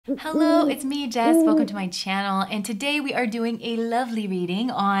Hello, it's me, Jess. Welcome to my channel. And today we are doing a lovely reading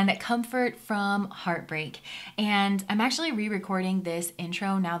on comfort from heartbreak. And I'm actually re-recording this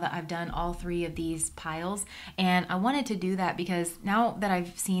intro now that I've done all three of these piles. And I wanted to do that because now that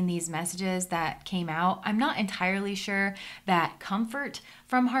I've seen these messages that came out, I'm not entirely sure that comfort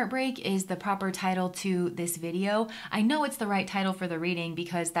from heartbreak is the proper title to this video. I know it's the right title for the reading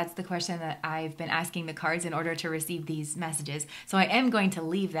because that's the question that I've been asking the cards in order to receive these messages. So I am going to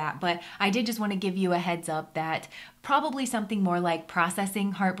leave that, but I did just want to give you a heads up that probably something more like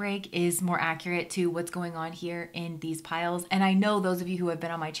processing heartbreak is more accurate to what's going on here in these piles. And I know those of you who have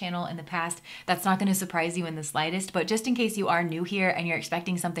been on my channel in the past, that's not going to surprise you in the slightest, but just in case you are new here and you're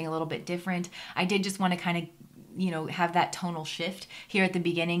expecting something a little bit different, I did just want to kind of have that tonal shift here at the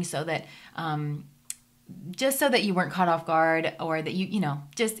beginning so that just so that you weren't caught off guard, or that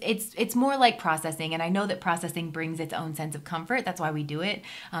it's more like processing. And I know that processing brings its own sense of comfort. That's why we do it.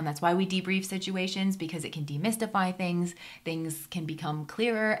 That's why we debrief situations, because it can demystify things. Things can become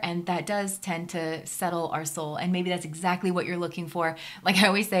clearer, and that does tend to settle our soul. And maybe that's exactly what you're looking for. Like I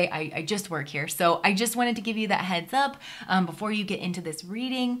always say, I just work here. So I just wanted to give you that heads up before you get into this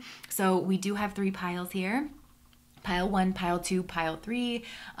reading. So we do have three piles here. Pile 1, Pile 2, Pile 3.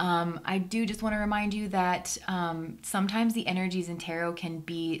 I do just want to remind you that sometimes the energies in tarot can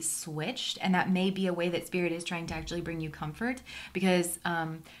be switched, and that may be a way that Spirit is trying to actually bring you comfort, because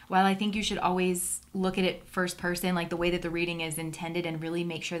while I think you should always look at it first person, like the way that the reading is intended, and really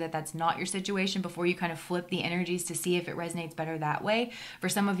make sure that that's not your situation before you kind of flip the energies to see if it resonates better that way. For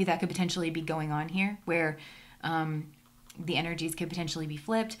some of you, that could potentially be going on here, where the energies could potentially be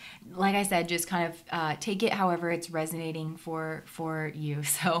flipped. Like I said, just kind of take it however it's resonating for you.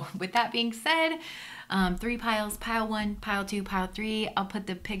 So with that being said, three piles, Pile 1, Pile 2, Pile 3. I'll put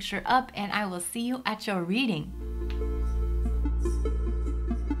the picture up and I will see you at your reading.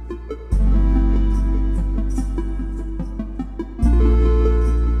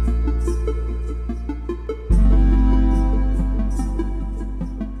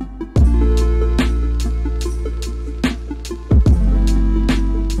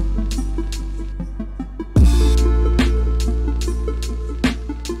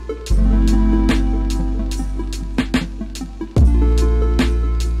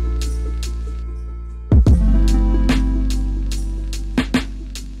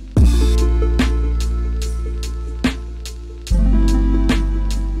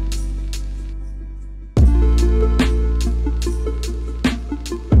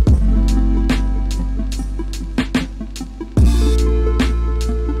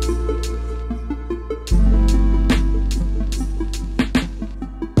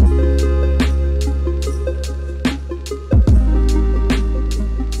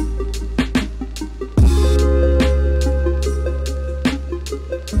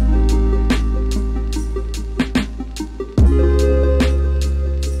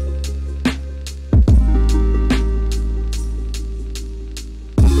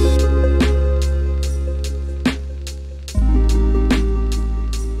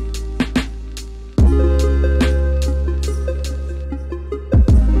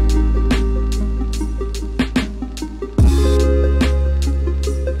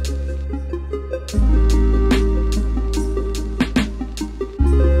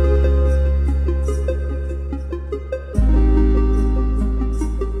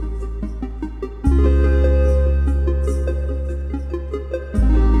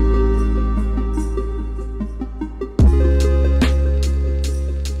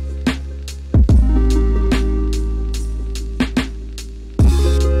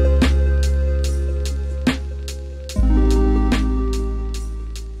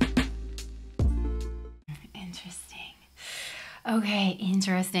 Okay,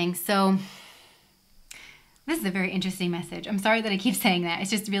 interesting. So this is a very interesting message. I'm sorry that I keep saying that. It's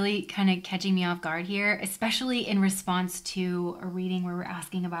just really kind of catching me off guard here, especially in response to a reading where we're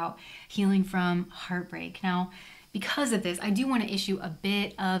asking about healing from heartbreak. Now, because of this, I do want to issue a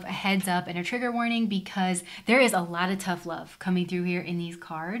bit of a heads up and a trigger warning, because there is a lot of tough love coming through here in these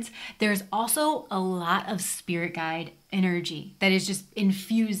cards. There's also a lot of spirit guide energy that is just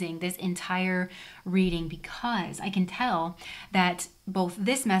infusing this entire reading, because I can tell that both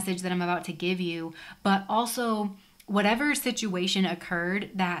this message that I'm about to give you, but also whatever situation occurred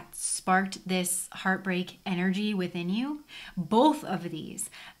that sparked this heartbreak energy within you, both of these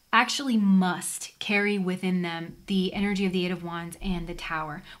actually must carry within them the energy of the Eight of Wands and the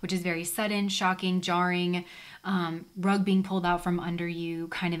Tower, which is very sudden, shocking, jarring, rug being pulled out from under you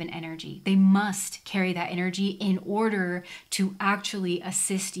kind of an energy. They must carry that energy in order to actually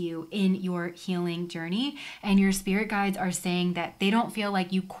assist you in your healing journey. And your spirit guides are saying that they don't feel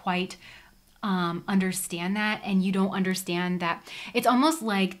like you quite understand that, and you don't understand that. It's almost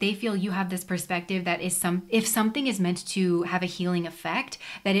like they feel you have this perspective that is if something is meant to have a healing effect,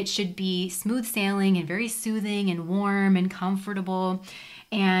 that it should be smooth sailing and very soothing and warm and comfortable.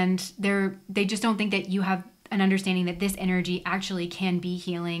 And they just don't think that you have an understanding that this energy actually can be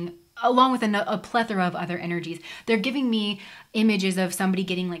healing, along with a plethora of other energies. They're giving me images of somebody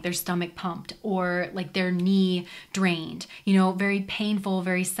getting like their stomach pumped or like their knee drained, very painful,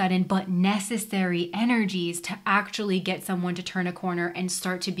 very sudden, but necessary energies to actually get someone to turn a corner and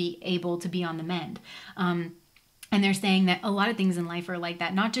start to be able to be on the mend. And they're saying that a lot of things in life are like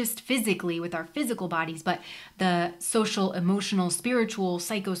that, not just physically with our physical bodies, but the social, emotional, spiritual,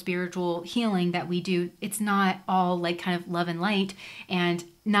 psycho-spiritual healing that we do. It's not all like kind of love and light, and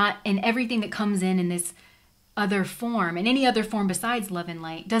not in everything that comes in this other form, and any other form besides love and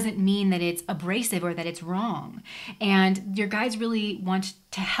light, doesn't mean that it's abrasive or that it's wrong. And your guides really want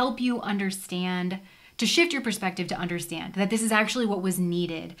to help you understand, to shift your perspective, to understand that this is actually what was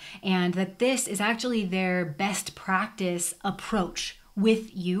needed, and that this is actually their best practice approach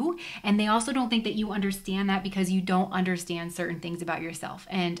with you. And they also don't think that you understand that because you don't understand certain things about yourself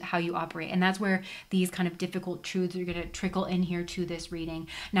and how you operate. And that's where these kind of difficult truths are going to trickle in here to this reading.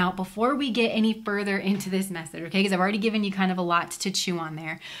 Now, before we get any further into this message, okay, because I've already given you kind of a lot to chew on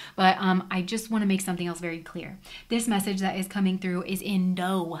there, but I just want to make something else very clear. This message that is coming through is in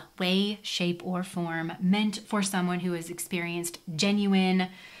no way, shape, or form meant for someone who has experienced genuine,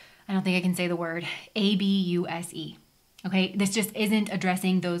 I don't think I can say the word, abuse. Okay, this just isn't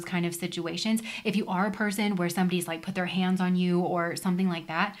addressing those kind of situations. If you are a person where somebody's like put their hands on you or something like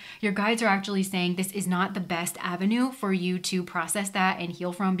that, your guides are actually saying this is not the best avenue for you to process that and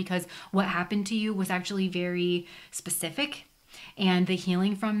heal from, because what happened to you was actually very specific, and the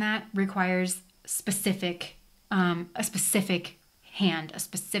healing from that requires a specific hand,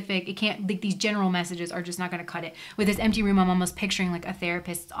 it can't, like, these general messages are just not going to cut it. With this empty room, I'm almost picturing like a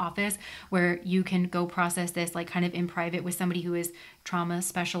therapist's office where you can go process this like kind of in private with somebody who is trauma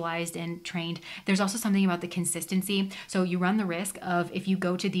specialized and trained. There's also something about the consistency. So you run the risk of, if you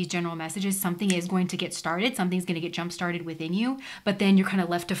go to these general messages, something is going to get started, something's going to get jump started within you, but then you're kind of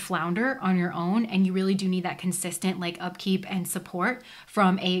left to flounder on your own. And you really do need that consistent like upkeep and support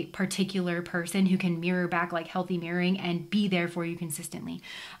from a particular person who can mirror back, like healthy mirroring, and be there for you consistently.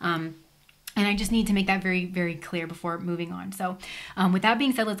 And I just need to make that very, very clear before moving on. So with that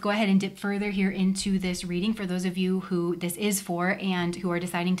being said, let's go ahead and dip further here into this reading for those of you who this is for and who are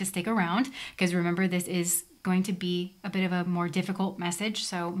deciding to stick around, because remember, this is going to be a bit of a more difficult message,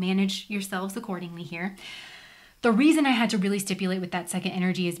 so manage yourselves accordingly here. The reason I had to really stipulate with that second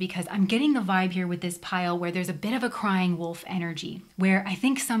energy is because I'm getting the vibe here with this pile where there's a bit of a crying wolf energy, where I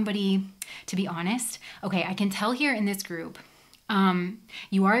think somebody, to be honest, okay, I can tell here in this group,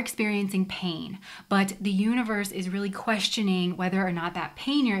 you are experiencing pain, but the universe is really questioning whether or not that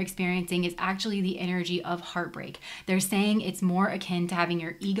pain you're experiencing is actually the energy of heartbreak. They're saying it's more akin to having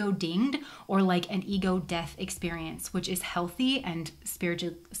your ego dinged, or like an ego death experience, which is healthy and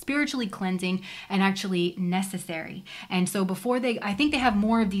spiritually cleansing and actually necessary. And so I think they have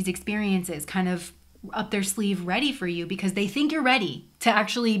more of these experiences kind of up their sleeve ready for you, because they think you're ready to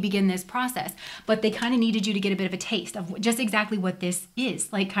actually begin this process, but they kind of needed you to get a bit of a taste of just exactly what this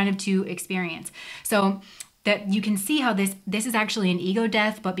is, like kind of to experience. So that you can see how this is actually an ego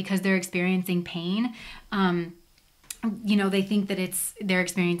death, but because they're experiencing pain, they think that they're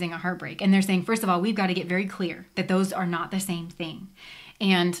experiencing a heartbreak. And they're saying, first of all, we've got to get very clear that those are not the same thing.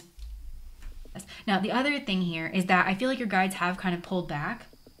 And now the other thing here is that I feel like your guides have kind of pulled back,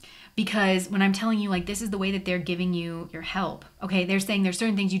 because when I'm telling you, like, this is the way that they're giving you your help, okay, they're saying there's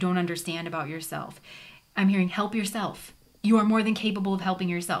certain things you don't understand about yourself. I'm hearing help yourself. You are more than capable of helping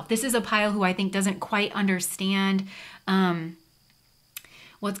yourself. This is a pile who I think doesn't quite understand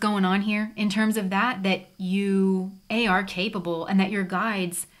what's going on here in terms of that you, are capable, and that your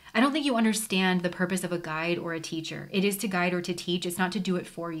guides, I don't think you understand the purpose of a guide or a teacher. It is to guide or to teach. It's not to do it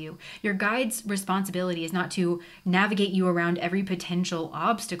for you. Your guide's responsibility is not to navigate you around every potential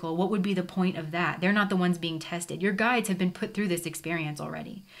obstacle. What would be the point of that? They're not the ones being tested. Your guides have been put through this experience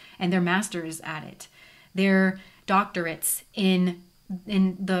already, and they're masters at it. They're doctorates in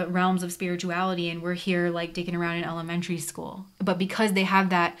in the realms of spirituality and we're here like digging around in elementary school. But because they have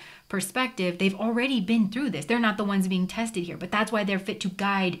that perspective, they've already been through this. They're not the ones being tested here, but that's why they're fit to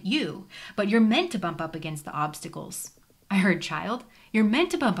guide you. But you're meant to bump up against the obstacles. I heard child. You're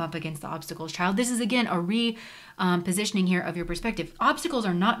meant to bump up against the obstacles, child. This is again a repositioning here of your perspective. Obstacles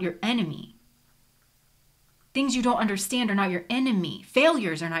are not your enemy. Things you don't understand are not your enemy.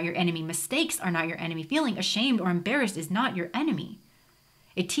 Failures are not your enemy. Mistakes are not your enemy. Feeling ashamed or embarrassed is not your enemy.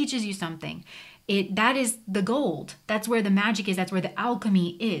 It teaches you something. That is the gold. That's where the magic is. That's where the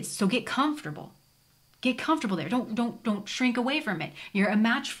alchemy is. So get comfortable. Get comfortable there. Don't shrink away from it. You're a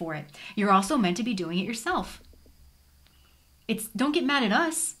match for it. You're also meant to be doing it yourself. Don't get mad at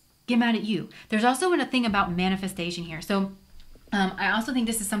us. Get mad at you. There's also a thing about manifestation here. So I also think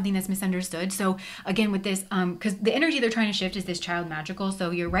this is something that's misunderstood. So again, with this, because the energy they're trying to shift is this child magical. So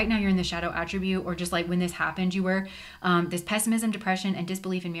right now you're in the shadow attribute, or just like when this happened, you were this pessimism, depression, and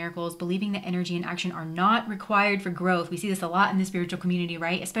disbelief in miracles, believing that energy and action are not required for growth. We see this a lot in the spiritual community,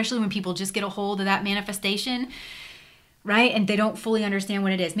 right? Especially when people just get a hold of that manifestation, right? And they don't fully understand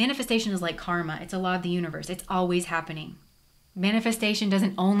what it is. Manifestation is like karma. It's a law of the universe. It's always happening. Manifestation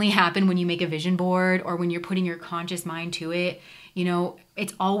doesn't only happen when you make a vision board or when you're putting your conscious mind to it. You know,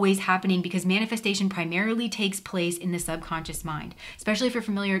 it's always happening because manifestation primarily takes place in the subconscious mind. Especially if you're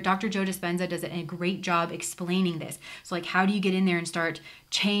familiar, Dr. Joe Dispenza does a great job explaining this. So like, how do you get in there and start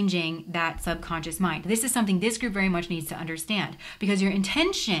changing that subconscious mind? This is something this group very much needs to understand, because your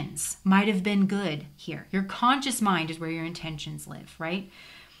intentions might have been good here. Your conscious mind is where your intentions live, right?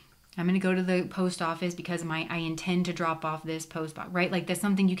 I'm going to go to the post office because I intend to drop off this post box, right? Like that's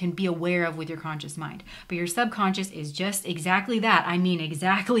something you can be aware of with your conscious mind. But your subconscious is just exactly that. I mean,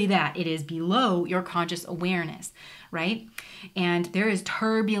 exactly that. It is below your conscious awareness, right? And there is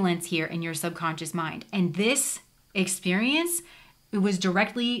turbulence here in your subconscious mind. And this experience, it was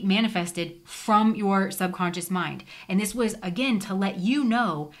directly manifested from your subconscious mind. And this was, again, to let you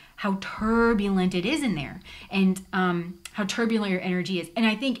know how turbulent it is in there, and how turbulent your energy is. And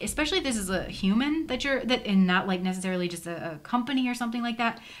I think, especially if this is a human and not like necessarily just a company or something like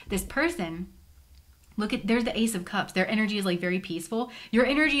that, this person, there's the Ace of Cups. Their energy is like very peaceful. Your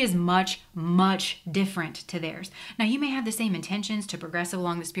energy is much, much different to theirs. Now, you may have the same intentions to progress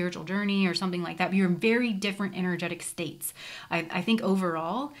along the spiritual journey or something like that, but you're in very different energetic states. I think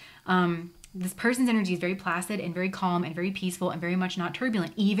overall, this person's energy is very placid and very calm and very peaceful and very much not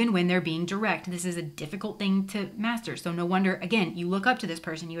turbulent, even when they're being direct. This is a difficult thing to master. So no wonder, again, you look up to this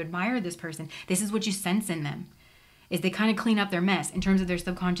person, you admire this person. This is what you sense in them, is they kind of clean up their mess in terms of their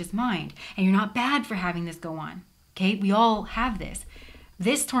subconscious mind. And you're not bad for having this go on. Okay, we all have this.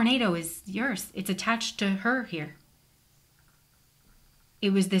 This tornado is yours. It's attached to her here.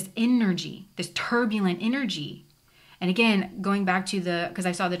 It was this energy, this turbulent energy. And again, going back to because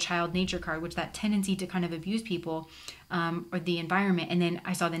I saw the child nature card, which that tendency to kind of abuse people or the environment. And then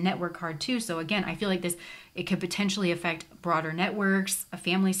I saw the network card too. So again, I feel like it could potentially affect broader networks, a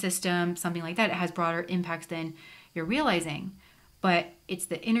family system, something like that. It has broader impacts than you're realizing. But it's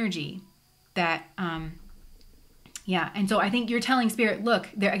the energy that, yeah. And so I think you're telling Spirit, look,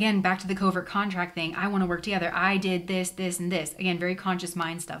 there again, back to the covert contract thing. I want to work together. I did this, this, and this. Again, very conscious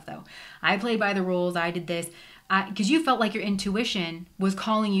mind stuff though. I played by the rules. I did this. Because you felt like your intuition was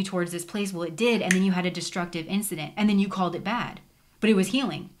calling you towards this place. Well, it did. And then you had a destructive incident. And then you called it bad. But it was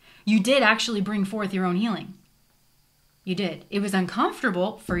healing. You did actually bring forth your own healing. You did. It was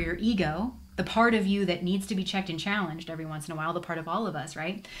uncomfortable for your ego, the part of you that needs to be checked and challenged every once in a while, the part of all of us,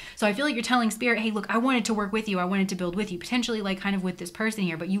 right? So I feel like you're telling Spirit, hey, look, I wanted to work with you. I wanted to build with you, potentially like kind of with this person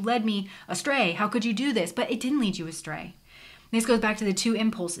here, but you led me astray. How could you do this? But it didn't lead you astray. This goes back to the two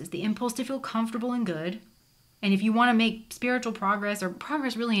impulses, the impulse to feel comfortable and good. And if you want to make spiritual progress, or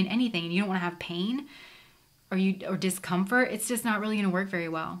progress really in anything, and you don't want to have pain or discomfort, it's just not really going to work very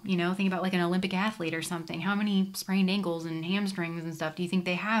well. You know, think about like an Olympic athlete or something. How many sprained ankles and hamstrings and stuff do you think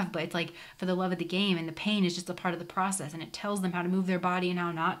they have? But it's like for the love of the game, and the pain is just a part of the process, and it tells them how to move their body and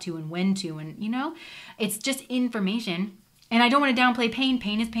how not to and when to. And, you know, it's just information. And I don't want to downplay pain.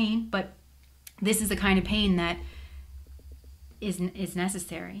 Pain is pain, but this is the kind of pain that is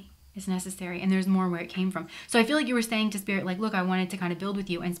necessary. It's necessary, and there's more where it came from. So I feel like you were saying to Spirit, like, look, I wanted to kind of build with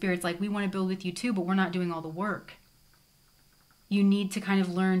you, and Spirit's like, we want to build with you too, but we're not doing all the work. You need to kind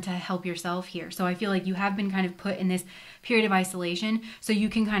of learn to help yourself here. So I feel like you have been kind of put in this period of isolation so you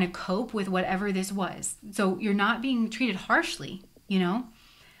can kind of cope with whatever this was. So you're not being treated harshly, you know?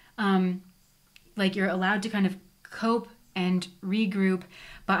 Like you're allowed to kind of cope and regroup,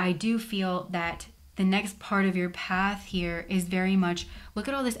 but I do feel that the next part of your path here is very much, look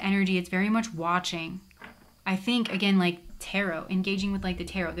at all this energy. It's very much watching. I think, again, like tarot, engaging with like the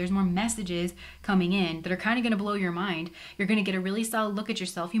tarot. There's more messages coming in that are kind of going to blow your mind. You're going to get a really solid look at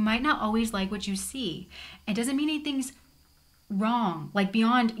yourself. You might not always like what you see. It doesn't mean anything's wrong. Like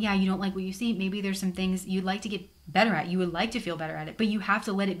beyond, yeah, you don't like what you see. Maybe there's some things you'd like to get better at. You would like to feel better at it, but you have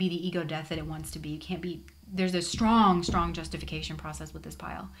to let it be the ego death that it wants to be. You can't be, there's a strong justification process with this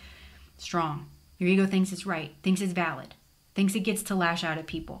pile. Strong. Your ego thinks it's right, thinks it's valid, thinks it gets to lash out at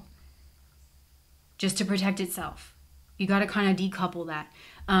people just to protect itself. You got to kind of decouple that.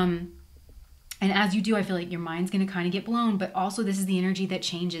 And as you do, I feel like your mind's going to kind of get blown, but also this is the energy that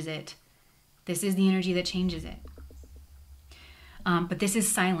changes it. This is the energy that changes it. But this is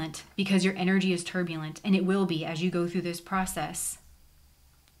silent because your energy is turbulent, and it will be as you go through this process.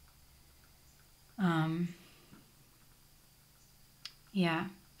 Yeah.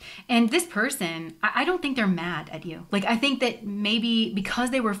 And this person, I don't think they're mad at you. Like, I think that maybe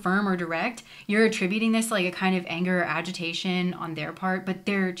because they were firm or direct, you're attributing this to like a kind of anger or agitation on their part, but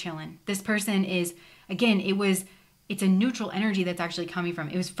they're chilling. This person is, again, it's a neutral energy that's actually coming from.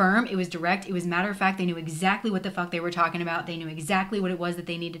 It was firm, it was direct, it was matter of fact. They knew exactly what the fuck they were talking about. They knew exactly what it was that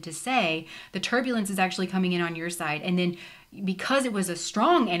they needed to say. The turbulence is actually coming in on your side. And then because it was a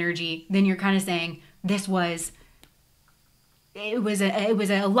strong energy, then you're kind of saying it was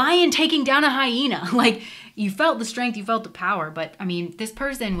a lion taking down a hyena. Like, you felt the strength, you felt the power. But I mean, this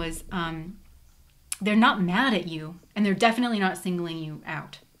person was, they're not mad at you, and they're definitely not singling you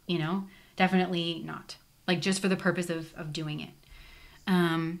out, you know, definitely not. Like, just for the purpose of doing it.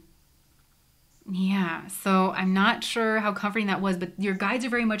 Yeah, so I'm not sure how comforting that was, but your guides are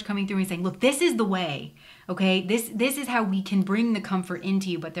very much coming through and saying, look, this is the way, okay? This is how we can bring the comfort into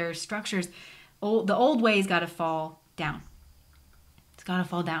you, but there are structures. The old way's got to fall down. It's got to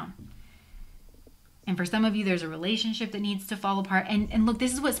fall down. And for some of you, there's a relationship that needs to fall apart. And look,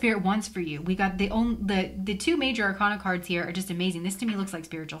 this is what Spirit wants for you. We got the two major arcana cards here are just amazing. This to me looks like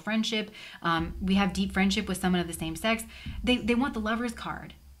spiritual friendship. We have deep friendship with someone of the same sex. They want the Lover's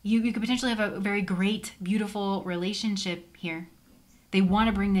card. You could potentially have a very great, beautiful relationship here. They want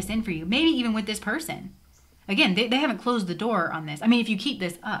to bring this in for you. Maybe even with this person. Again, they haven't closed the door on this. I mean, if you keep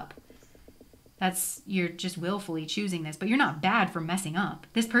this up, you're just willfully choosing this, but you're not bad for messing up.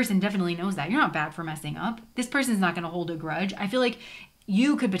 This person definitely knows that. You're not bad for messing up. This person's not going to hold a grudge. I feel like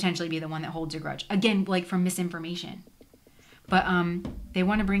you could potentially be the one that holds a grudge. Again, like from misinformation. But they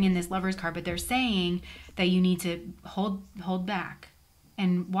want to bring in this Lover's card, but they're saying that you need to hold back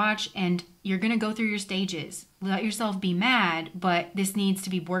and watch, and you're going to go through your stages. Let yourself be mad, but this needs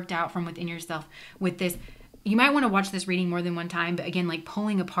to be worked out from within yourself with this. You might want to watch this reading more than one time, but again, like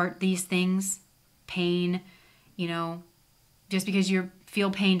pulling apart these things, pain, you know, just because you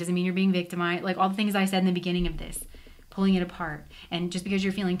feel pain doesn't mean you're being victimized. Like all the things I said in the beginning of this, pulling it apart. And just because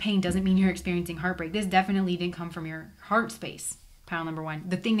you're feeling pain doesn't mean you're experiencing heartbreak. This definitely didn't come from your heart space, pile number one.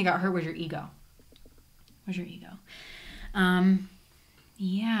 The thing that got hurt was your ego.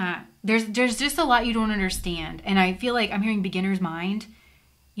 Yeah, there's just a lot you don't understand. And I feel like I'm hearing beginner's mind,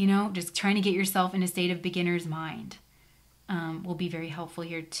 you know, just trying to get yourself in a state of beginner's mind. Will be very helpful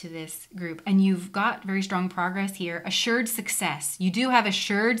here to this group. And you've got very strong progress here. Assured success. You do have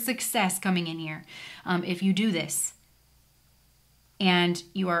assured success coming in here if you do this. And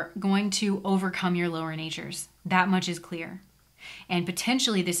you are going to overcome your lower natures. That much is clear. And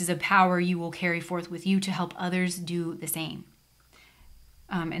potentially this is a power you will carry forth with you to help others do the same.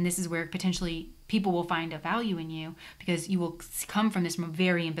 And this is where potentially people will find a value in you because you will come from this from a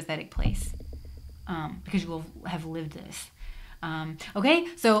very empathetic place. Because you will have lived this. Okay,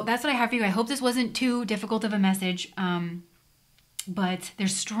 so that's what I have for you. I hope this wasn't too difficult of a message, but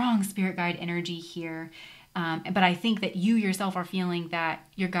there's strong spirit guide energy here. But I think that you yourself are feeling that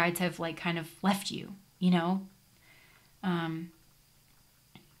your guides have like kind of left you, you know,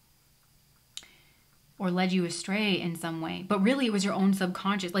 or led you astray in some way. But really it was your own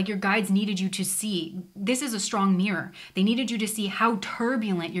subconscious. Like your guides needed you to see. This is a strong mirror. They needed you to see how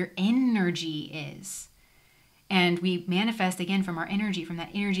turbulent your energy is. And we manifest again from our energy, from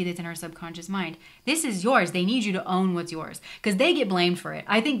that energy that's in our subconscious mind. This is yours. They need you to own what's yours because they get blamed for it.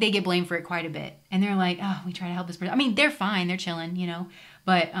 I think they get blamed for it quite a bit. And they're like, oh, we try to help this person. I mean, they're fine. They're chilling, you know,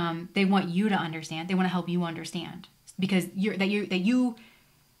 but they want you to understand. They want to help you understand because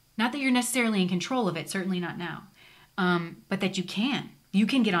not that you're necessarily in control of it, certainly not now, but that you can. You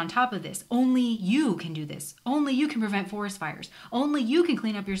can get on top of this. Only you can do this. Only you can prevent forest fires. Only you can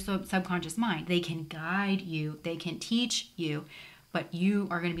clean up your subconscious mind. They can guide you. They can teach you, but you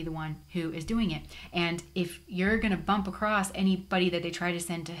are going to be the one who is doing it. And if you're going to bump across anybody that they try to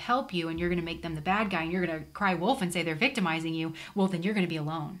send to help you and you're going to make them the bad guy and you're going to cry wolf and say they're victimizing you, well, then you're going to be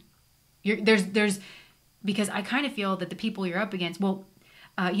alone. because I kind of feel that the people you're up against, well,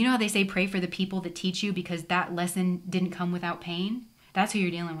 you know how they say pray for the people that teach you because that lesson didn't come without pain? That's who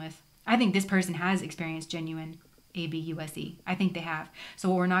you're dealing with. I think this person has experienced genuine ABUSE. I think they have. So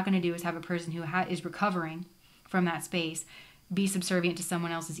what we're not going to do is have a person who is recovering from that space be subservient to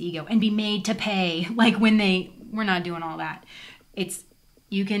someone else's ego and be made to pay. Like we're not doing all that.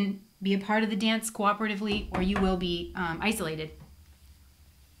 You can be a part of the dance cooperatively, or you will be isolated.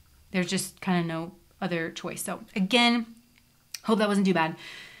 There's just kind of no other choice. So again, hope that wasn't too bad.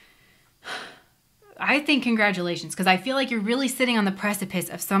 I think congratulations, because I feel like you're really sitting on the precipice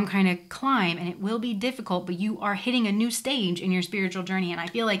of some kind of climb, and it will be difficult, but you are hitting a new stage in your spiritual journey. And I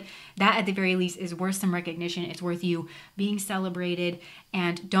feel like that at the very least is worth some recognition. It's worth you being celebrated,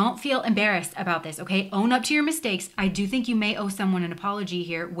 and don't feel embarrassed about this, okay? Own up to your mistakes. I do think you may owe someone an apology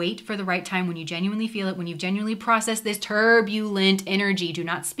here. Wait for the right time when you genuinely feel it, when you've genuinely processed this turbulent energy. Do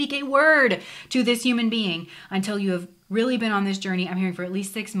not speak a word to this human being until you have really been on this journey. I'm hearing for at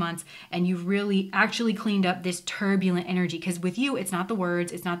least 6 months, and you've really actually cleaned up this turbulent energy. Because with you, it's not the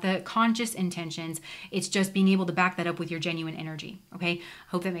words, it's not the conscious intentions, it's just being able to back that up with your genuine energy. Okay,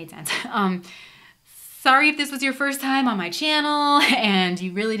 hope that made sense. Sorry if this was your first time on my channel and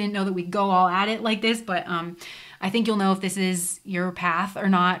you really didn't know that we go all at it like this, but I think you'll know if this is your path or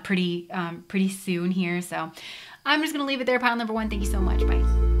not pretty soon here. So I'm just gonna leave it there. Pile number 1. Thank you so much. Bye.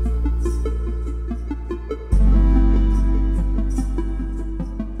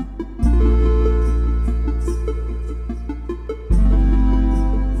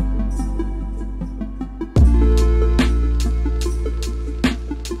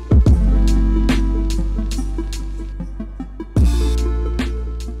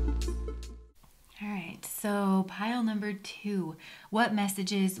 So pile number 2, what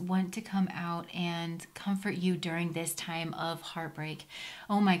messages want to come out and comfort you during this time of heartbreak?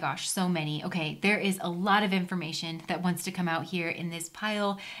 Oh my gosh, so many. Okay, there is a lot of information that wants to come out here in this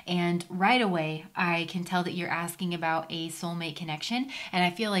pile, and right away I can tell that you're asking about a soulmate connection, and I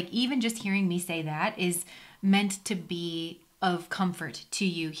feel like even just hearing me say that is meant to be of comfort to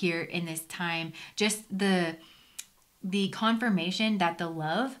you here in this time. Just the confirmation that the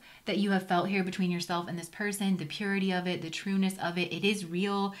love that you have felt here between yourself and this person, the purity of it, the trueness of it, it is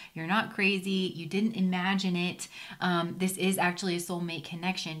real. You're not crazy. You didn't imagine it. This is actually a soulmate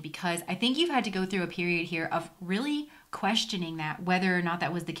connection, because I think you've had to go through a period here of really questioning that, whether or not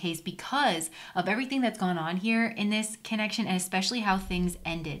that was the case, because of everything that's gone on here in this connection, and especially how things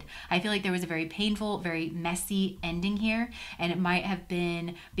ended. I feel like there was a very painful, very messy ending here, and it might have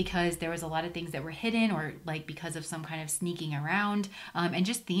been because there was a lot of things that were hidden, or like because of some kind of sneaking around, and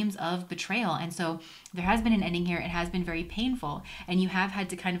just themes of betrayal. And so there has been an ending here. It has been very painful, and you have had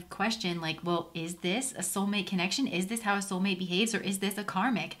to kind of question, like, well, is this a soulmate connection? Is this how a soulmate behaves, or is this a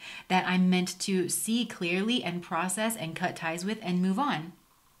karmic that I'm meant to see clearly and process and cut ties with and move on?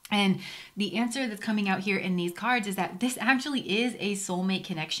 And the answer that's coming out here in these cards is that this actually is a soulmate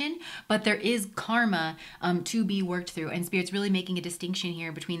connection, but there is karma to be worked through. And Spirit's really making a distinction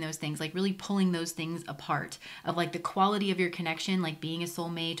here between those things, like really pulling those things apart, of like the quality of your connection, like being a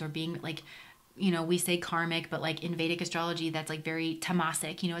soulmate, or being like, you know, we say karmic, but like in Vedic astrology, that's like very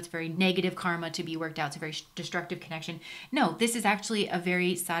tamasic, you know, it's very negative karma to be worked out. It's a very destructive connection. No, this is actually a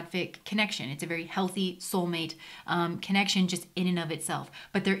very sattvic connection. It's a very healthy soulmate connection just in and of itself.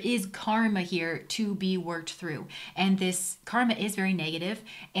 But there is karma here to be worked through. And this karma is very negative,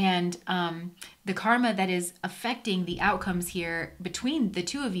 and the karma that is affecting the outcomes here between the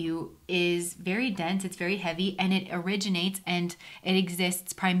two of you is very dense, it's very heavy, and it originates and it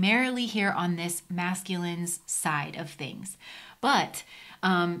exists primarily here on this masculine's side of things. But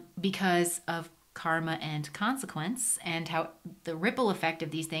because of karma and consequence and how the ripple effect of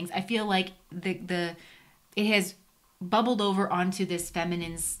these things, I feel like it has bubbled over onto this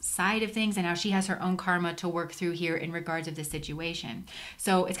feminine's side of things, and now she has her own karma to work through here in regards of this situation.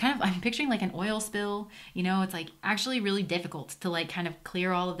 So it's kind of, I'm picturing like an oil spill, you know, it's like actually really difficult to like kind of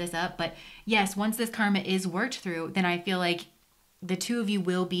clear all of this up. But yes, once this karma is worked through, then I feel like the two of you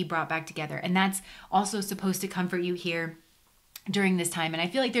will be brought back together. And that's also supposed to comfort you here during this time. And I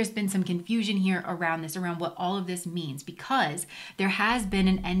feel like there's been some confusion here around this, around what all of this means, because there has been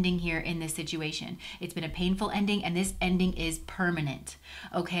an ending here in this situation. It's been a painful ending, and this ending is permanent,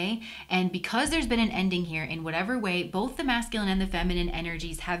 okay? And because there's been an ending here, in whatever way, both the masculine and the feminine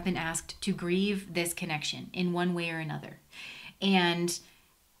energies have been asked to grieve this connection in one way or another. And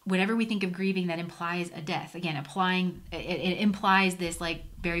whenever we think of grieving, that implies a death. Again, it implies this like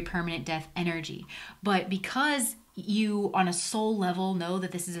very permanent death energy. But because you on a soul level know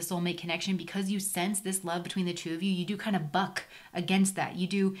that this is a soulmate connection, because you sense this love between the two of you, you do kind of buck against that.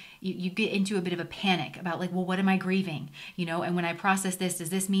 You get into a bit of a panic about like, well, what am I grieving? And when I process this, does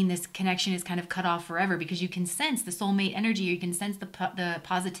this mean this connection is kind of cut off forever? Because you can sense the soulmate energy, or you can sense the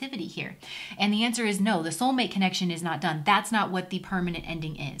positivity here. And the answer is no, the soulmate connection is not done. That's not what the permanent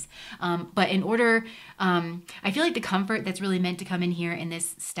ending is. But in order, I feel like the comfort that's really meant to come in here in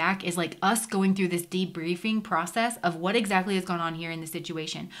this stack is like us going through this debriefing process of what exactly has gone on here in the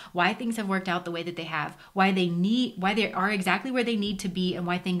situation, why things have worked out the way that they have, why they are exactly where they need to be, and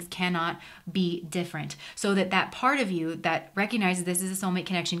why things cannot be different, so that part of you that recognizes this is a soulmate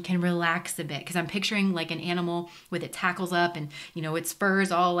connection can relax a bit. Because I'm picturing like an animal with its hackles up and its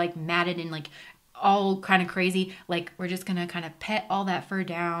furs all like matted and like all kind of crazy. Like, we're just gonna kind of pet all that fur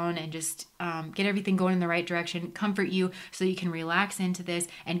down and just get everything going in the right direction, comfort you so you can relax into this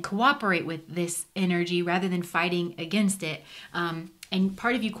and cooperate with this energy rather than fighting against it. And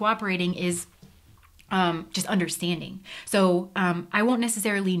part of you cooperating is just understanding. So I won't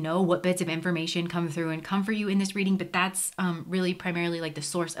necessarily know what bits of information come through and comfort you in this reading, but that's really primarily like the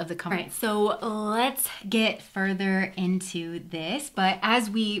source of the comfort. All right, so let's get further into this. But as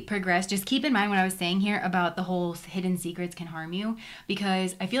we progress, just keep in mind what I was saying here about the whole hidden secrets can harm you,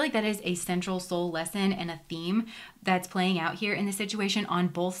 because I feel like that is a central soul lesson and a theme that's playing out here in this situation on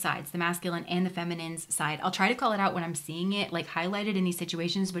both sides, the masculine and the feminine's side. I'll try to call it out when I'm seeing it like highlighted in these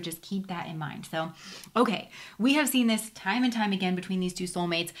situations, but just keep that in mind. So, okay, we have seen this time and time again between these two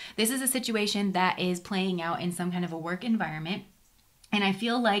soulmates. This is a situation that is playing out in some kind of a work environment. And I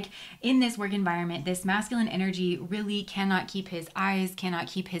feel like in this work environment, this masculine energy really cannot keep his eyes, cannot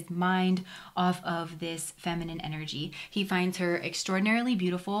keep his mind off of this feminine energy. He finds her extraordinarily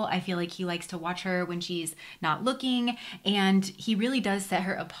beautiful. I feel like he likes to watch her when she's not looking, and he really does set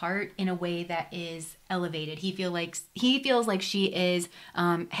her apart in a way that is elevated. He feels like she is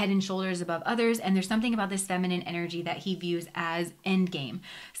head and shoulders above others, and there's something about this feminine energy that he views as endgame.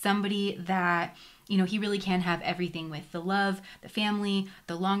 Somebody that he really can have everything with: the love, the family,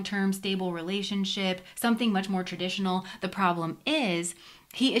 the long-term stable relationship, something much more traditional. The problem is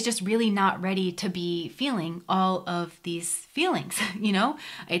he is just really not ready to be feeling all of these feelings.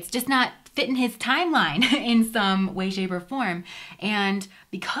 It's just not fitting his timeline in some way, shape, or form. And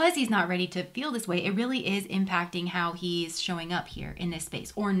because he's not ready to feel this way, it really is impacting how he's showing up here in this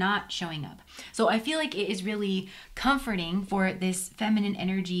space, or not showing up. So I feel like it is really comforting for this feminine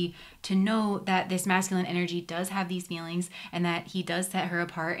energy to know that this masculine energy does have these feelings, and that he does set her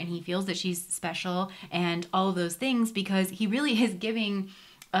apart, and he feels that she's special and all of those things, because he really is giving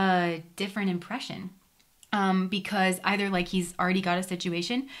a different impression. Because either like he's already got a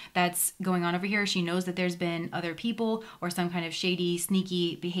situation that's going on over here, she knows that there's been other people or some kind of shady,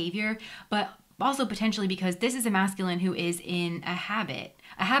 sneaky behavior, but also potentially because this is a masculine who is in a habit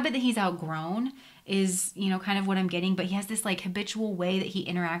that he's outgrown is, kind of what I'm getting. But he has this like habitual way that he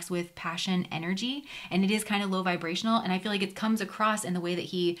interacts with passion energy, and it is kind of low vibrational. And I feel like it comes across in the way that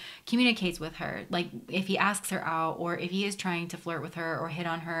he communicates with her. Like if he asks her out, or if he is trying to flirt with her or hit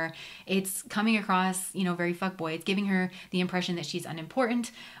on her, it's coming across, very fuckboy. It's giving her the impression that she's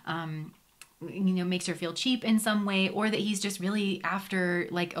unimportant, makes her feel cheap in some way, or that he's just really after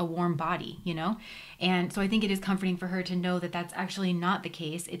like a warm body, And so I think it is comforting for her to know that that's actually not the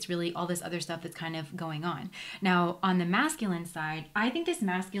case. It's really all this other stuff that's kind of going on. Now, on the masculine side, I think this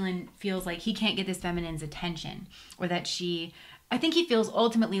masculine feels like he can't get this feminine's attention, or that I think he feels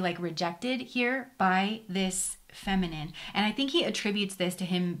ultimately like rejected here by this feminine. And I think he attributes this to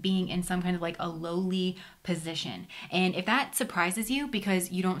him being in some kind of like a lowly position. And if that surprises you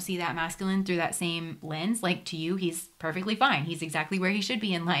because you don't see that masculine through that same lens, like to you, he's perfectly fine. He's exactly where he should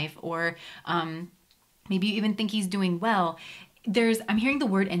be in life. Or maybe you even think he's doing well. I'm hearing the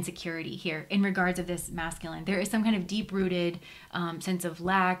word insecurity here in regards of this masculine. There is some kind of deep-rooted sense of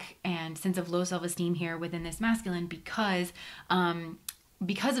lack and sense of low self-esteem here within this masculine because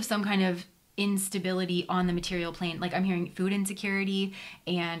of some kind of instability on the material plane. Like I'm hearing food insecurity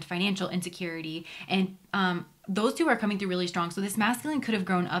and financial insecurity, and those two are coming through really strong. So this masculine could have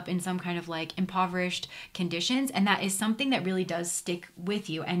grown up in some kind of like impoverished conditions, and that is something that really does stick with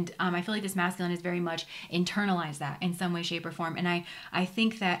you. And I feel like this masculine is very much internalized that in some way, shape, or form. And I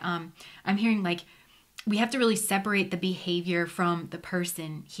think that I'm hearing like we have to really separate the behavior from the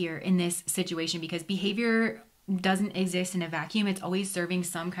person here in this situation, because behavior doesn't exist in a vacuum. It's always serving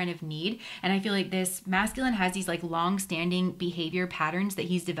some kind of need. And I feel like this masculine has these like long-standing behavior patterns that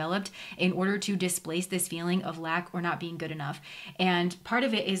he's developed in order to displace this feeling of lack or not being good enough. And part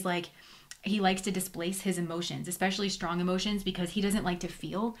of it is like he likes to displace his emotions, especially strong emotions, because he doesn't like to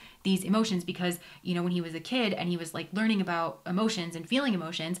feel these emotions. Because, you know, when he was a kid and he was like learning about emotions and feeling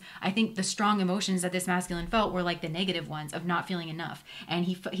emotions, I think the strong emotions that this masculine felt were like the negative ones of not feeling enough. And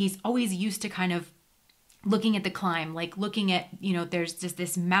he's always used to kind of looking at the climb, like looking at, you know, there's just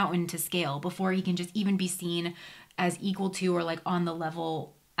this mountain to scale before he can just even be seen as equal to or like on the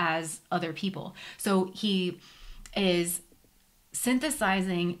level as other people. So he is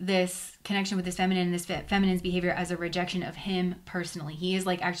synthesizing this connection with this feminine and this feminine's behavior as a rejection of him personally. He is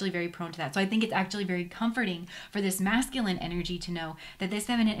like actually very prone to that. So I think it's actually very comforting for this masculine energy to know that this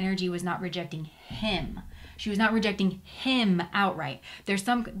feminine energy was not rejecting him. She was not rejecting him outright. There's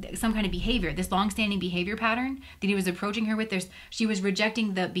some kind of behavior, this long-standing behavior pattern that he was approaching her with. She was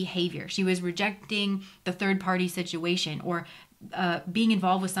rejecting the behavior. She was rejecting the third-party situation, or being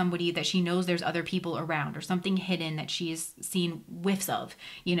involved with somebody that she knows there's other people around, or something hidden that she's seen whiffs of,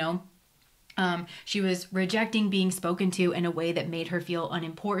 you know. She was rejecting being spoken to in a way that made her feel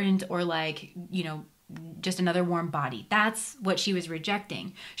unimportant, or like, you know, just another warm body. That's what she was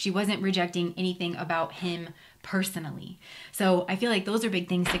rejecting. She wasn't rejecting anything about him personally. So I feel like those are big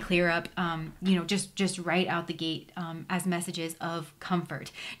things to clear up, you know, just right out the gate, as messages of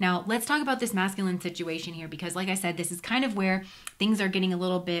comfort. Now let's talk about this masculine situation here, because like I said, this is kind of where things are getting a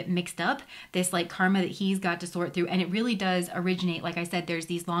little bit mixed up, this like karma that he's got to sort through. And it really does originate, like I said, there's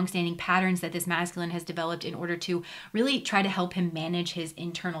these long-standing patterns that this masculine has developed in order to really try to help him manage his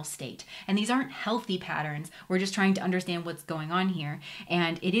internal state. And these aren't healthy patterns. We're just trying to understand what's going on here.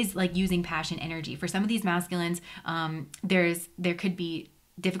 And it is like using passion energy. For some of these masculines, there could be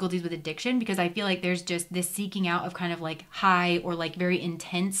difficulties with addiction, because I feel like there's just this seeking out of kind of like high or like very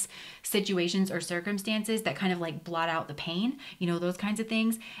intense situations or circumstances that kind of like blot out the pain, you know, those kinds of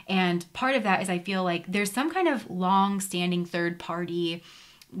things. And part of that is I feel like there's some kind of long-standing third party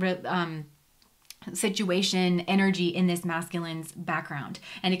situation energy in this masculine's background,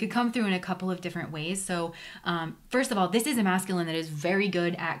 and it could come through in a couple of different ways. So first of all, this is a masculine that is very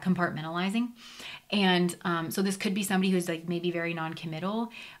good at compartmentalizing, and so this could be somebody who's like maybe very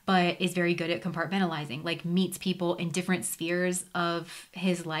non-committal but is very good at compartmentalizing, like meets people in different spheres of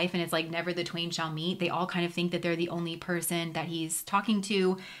his life, and it's like never the twain shall meet. They all kind of think that they're the only person that he's talking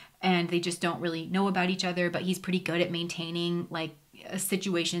to, and they just don't really know about each other, but he's pretty good at maintaining like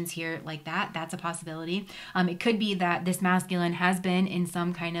situations here like that. That's a possibility. It could be that this masculine has been in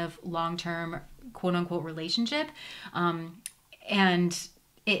some kind of long-term quote unquote relationship, and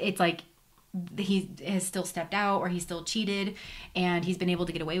it's like he has still stepped out, or he's still cheated and he's been able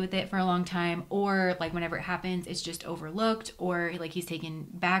to get away with it for a long time, or like whenever it happens it's just overlooked, or like he's taken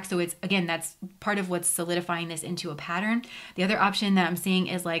back. So it's, again, that's part of what's solidifying this into a pattern. The other option that I'm seeing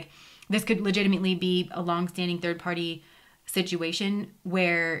is like this could legitimately be a long-standing third-party situation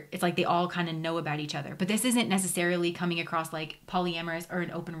where it's like they all kind of know about each other, but this isn't necessarily coming across like polyamorous or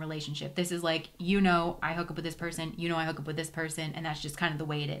an open relationship. This is like, you know, I hook up with this person, you know, I hook up with this person, and that's just kind of the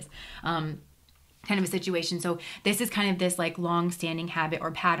way it is, kind of a situation. So this is kind of this like long-standing habit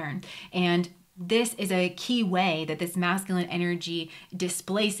or pattern, and this is a key way that this masculine energy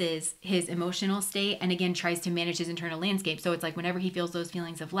displaces his emotional state and again tries to manage his internal landscape. So it's like whenever he feels those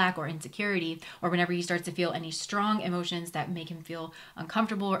feelings of lack or insecurity, or whenever he starts to feel any strong emotions that make him feel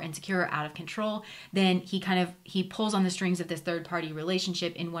uncomfortable or insecure or out of control, then he pulls on the strings of this third party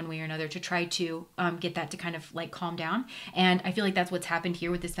relationship in one way or another to try to get that to kind of like calm down. And I feel like that's what's happened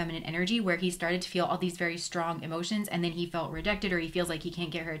here with this feminine energy, where he started to feel all these very strong emotions, and then he felt rejected, or he feels like he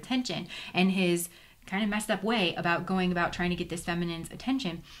can't get her attention. And his kind of messed up way about going about trying to get this feminine's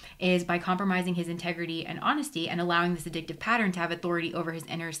attention is by compromising his integrity and honesty and allowing this addictive pattern to have authority over his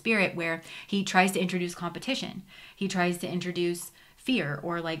inner spirit, where he tries to introduce competition. He tries to introduce fear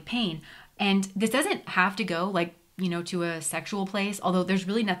or like pain. And this doesn't have to go like, you know, to a sexual place, although there's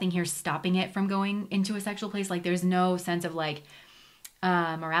really nothing here stopping it from going into a sexual place. Like there's no sense of like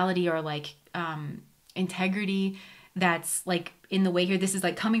morality or like integrity that's like in the way here. This is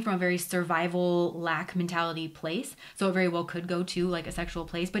like coming from a very survival lack mentality place. So it very well could go to like a sexual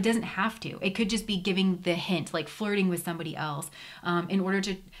place, but doesn't have to. It could just be giving the hint, like flirting with somebody else, in order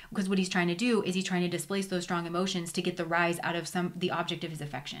to, because what he's trying to do is he's trying to displace those strong emotions to get the rise out of the object of his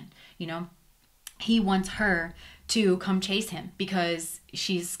affection. You know, he wants her to come chase him because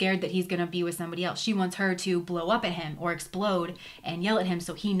she's scared that he's going to be with somebody else. She wants her to blow up at him or explode and yell at him,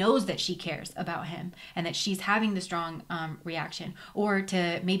 so he knows that she cares about him and that she's having the strong reaction, or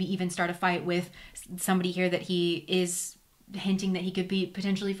to maybe even start a fight with somebody here that he is hinting that he could be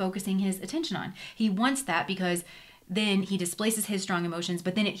potentially focusing his attention on. He wants that because then he displaces his strong emotions,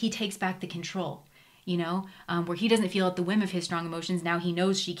 but then he takes back the control. where he doesn't feel at the whim of his strong emotions. Now he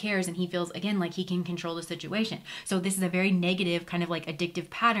knows she cares and he feels, again, like he can control the situation. So this is a very negative kind of like addictive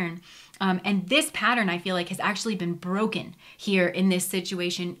pattern. And this pattern, I feel like, has actually been broken here in this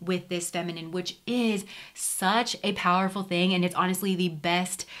situation with this feminine, which is such a powerful thing. And it's honestly the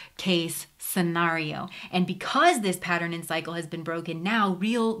best case scenario. And because this pattern and cycle has been broken, now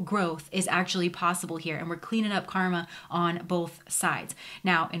real growth is actually possible here. And we're cleaning up karma on both sides.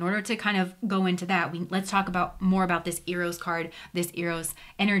 Now, in order to kind of go into that, let's talk about more about this Eros card, this Eros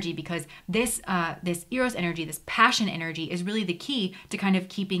energy, because this Eros energy, this passion energy, is really the key to kind of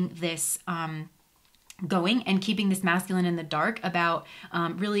keeping this going and keeping this masculine in the dark about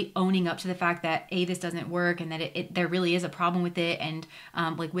really owning up to the fact that this doesn't work, and that there really is a problem with it, and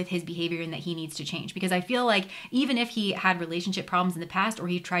like with his behavior, and that he needs to change. Because I feel like even if he had relationship problems in the past, or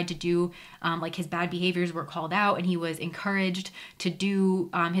he tried to do like his bad behaviors were called out and he was encouraged to do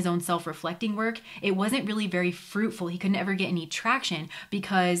his own self-reflecting work, it wasn't really very fruitful. He could never get any traction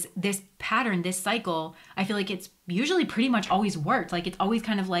because this pattern, this cycle, I feel like it's usually pretty much always worked. Like it's always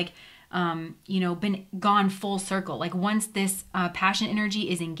kind of like been gone full circle. Like once this passion energy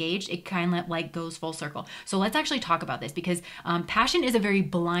is engaged, it kind of like goes full circle. So let's actually talk about this, because passion is a very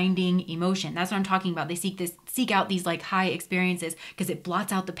blinding emotion. That's what I'm talking about. They seek out these like high experiences because it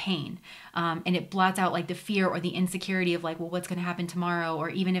blots out the pain, and it blots out like the fear or the insecurity of like, well, what's going to happen tomorrow? Or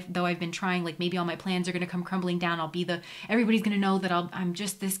even if though I've been trying, like maybe all my plans are going to come crumbling down. Everybody's going to know that I'm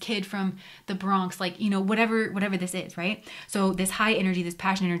just this kid from the Bronx, like, whatever this is, right? So this high energy, this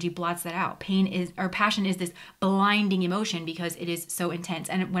passion energy blots that out. Passion is this blinding emotion because it is so intense.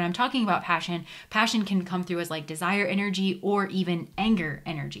 And when I'm talking about passion can come through as like desire energy or even anger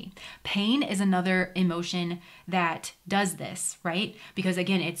energy. Pain is another emotion that does this, right? Because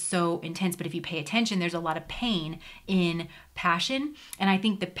again, it's so intense, but if you pay attention, there's a lot of pain in passion. And I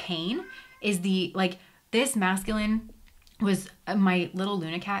think the pain is this masculine was my little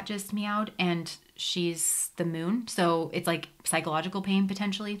Luna cat just meowed, and she's the moon, so it's like psychological pain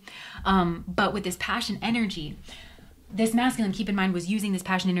potentially. But with this passion energy, this masculine, keep in mind, was using this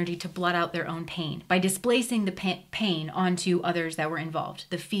passion energy to blot out their own pain by displacing the pain onto others that were involved.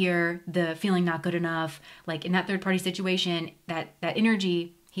 The fear, the feeling not good enough, like in that third party situation, that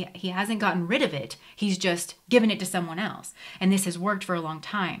energy, he hasn't gotten rid of it. He's just given it to someone else. And this has worked for a long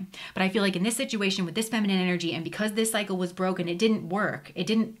time. But I feel like in this situation with this feminine energy, and because this cycle was broken, it didn't work. It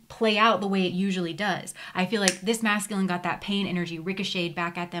didn't play out the way it usually does. I feel like this masculine got that pain energy ricocheted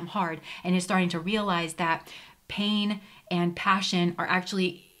back at them hard, and is starting to realize that pain and passion are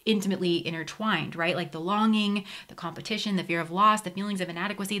actually intimately intertwined, right? Like the longing, the competition, the fear of loss, the feelings of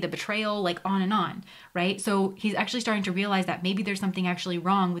inadequacy, the betrayal, like on and on, right? So he's actually starting to realize that maybe there's something actually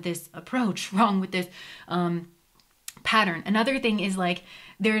wrong with this approach, wrong with this pattern. Another thing is like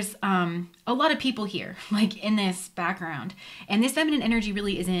there's a lot of people here like in this background, and this feminine energy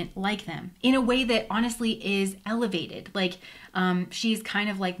really isn't like them in a way that honestly is elevated. Like she's kind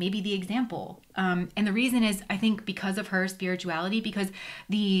of like maybe the example, and the reason is I think because of her spirituality, because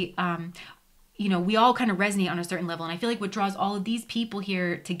the we all kind of resonate on a certain level, and I feel like what draws all of these people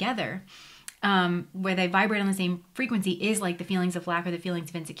here together, where they vibrate on the same frequency, is like the feelings of lack or the feelings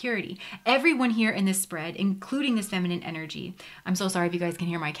of insecurity. Everyone here in this spread, including this feminine energy, I'm so sorry if you guys can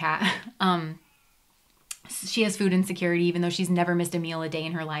hear my cat. She has food insecurity, even though she's never missed a meal a day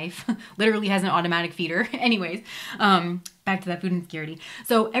in her life. Literally has an automatic feeder. Anyways, back to that food insecurity.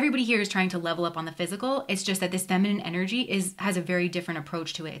 So everybody here is trying to level up on the physical. It's just that this feminine energy has a very different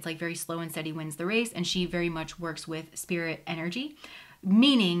approach to it. It's like very slow and steady wins the race, and she very much works with spirit energy,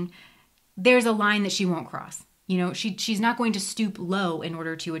 meaning there's a line that she won't cross. She's not going to stoop low in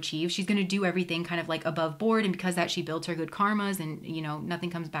order to achieve. She's going to do everything kind of like above board. And because that, she builds her good karmas, and, nothing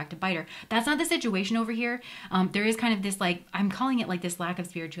comes back to bite her. That's not the situation over here. There is kind of this, like, I'm calling it like this lack of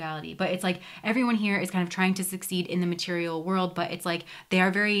spirituality, but it's like everyone here is kind of trying to succeed in the material world, but it's like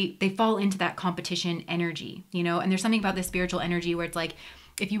they fall into that competition energy, and there's something about this spiritual energy where it's like,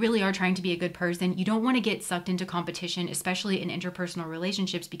 if you really are trying to be a good person, you don't want to get sucked into competition, especially in interpersonal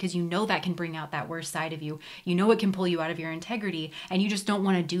relationships, because that can bring out that worst side of you. It can pull you out of your integrity, and you just don't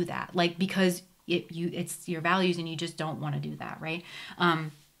want to do that. Like, because it's your values, and you just don't want to do that, right?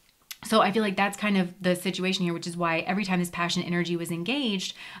 So I feel like that's kind of the situation here, which is why every time this passion energy was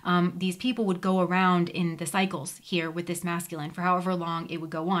engaged, these people would go around in the cycles here with this masculine for however long it would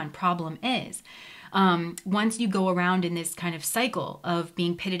go on. Problem is, once you go around in this kind of cycle of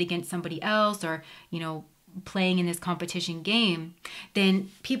being pitted against somebody else, or, playing in this competition game, then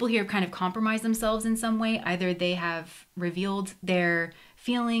people here kind of compromise themselves in some way. Either they have revealed their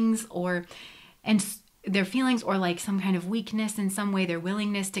feelings or like some kind of weakness in some way, their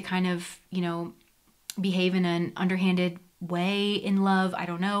willingness to kind of, behave in an underhanded way in love. I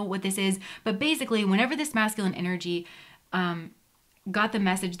don't know what this is, but basically whenever this masculine energy got the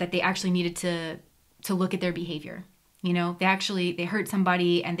message that they actually needed to look at their behavior, you know, they hurt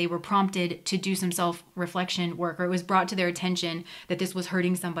somebody and they were prompted to do some self-reflection work, or it was brought to their attention that this was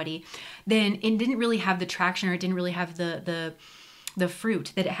hurting somebody, then it didn't really have the traction, or it didn't really have the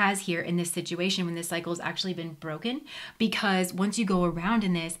fruit that it has here in this situation when this cycle has actually been broken. Because once you go around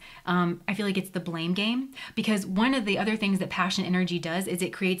in this, I feel like it's the blame game. Because one of the other things that passion energy does is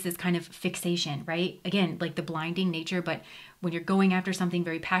it creates this kind of fixation, right? Again, like the blinding nature, but when you're going after something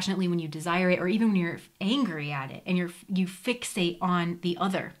very passionately, when you desire it, or even when you're angry at it and you fixate on the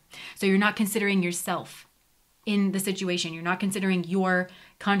other. So you're not considering yourself in the situation. You're not considering your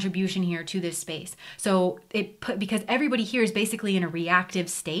contribution here to this space. So because everybody here is basically in a reactive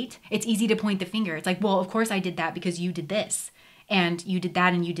state, it's easy to point the finger. It's like, well, of course I did that because you did this and you did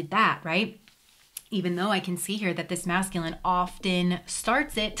that and you did that, right? Even though I can see here that this masculine often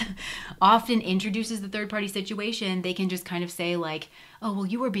starts it, often introduces the third party situation, they can just kind of say like, oh, well,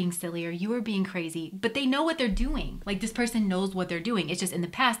 you were being silly or you were being crazy, but they know what they're doing. Like this person knows what they're doing. It's just in the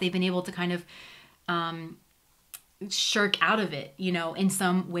past, they've been able to kind of shirk out of it, you know, in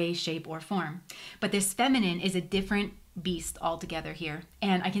some way, shape, or form. But this feminine is a different beast altogether here.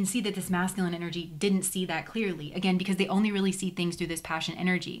 And I can see that this masculine energy didn't see that clearly, again, because they only really see things through this passion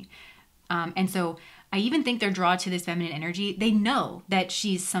energy. And so I even think they're drawn to this feminine energy. They know that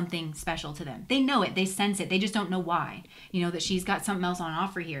she's something special to them. They know it. They sense it. They just don't know why, you know, that she's got something else on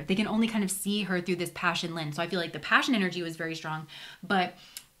offer here. They can only kind of see her through this passion lens. So I feel like the passion energy was very strong, but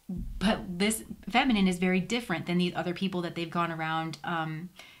this feminine is very different than these other people that they've gone around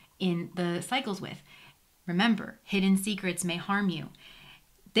in the cycles with. Remember, hidden secrets may harm you.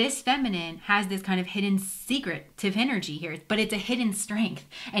 This feminine has this kind of hidden secretive energy here, but it's a hidden strength.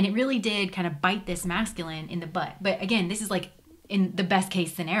 And it really did kind of bite this masculine in the butt. But again, this is like in the best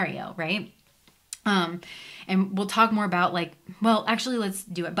case scenario, right? And we'll talk more about like, well, actually, let's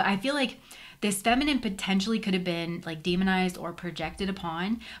do it. But I feel like this feminine potentially could have been like demonized or projected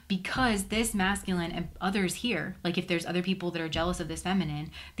upon, because this masculine and others here, like if there's other people that are jealous of this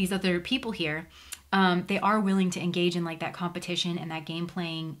feminine, these other people here, they are willing to engage in like that competition and that game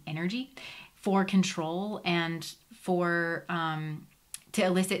playing energy for control and for to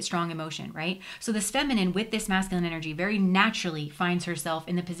elicit strong emotion, right? So this feminine with this masculine energy very naturally finds herself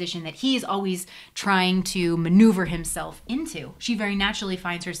in the position that he is always trying to maneuver himself into. She very naturally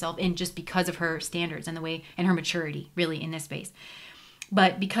finds herself in, just because of her standards and the way and her maturity really in this space.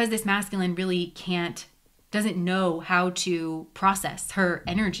 But because this masculine really doesn't know how to process her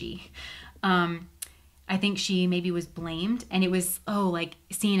energy, I think she maybe was blamed, and it was, like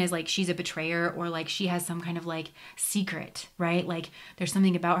seen as like she's a betrayer, or like she has some kind of like secret, right? Like there's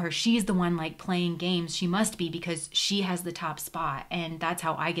something about her. She's the one like playing games. She must be, because she has the top spot and that's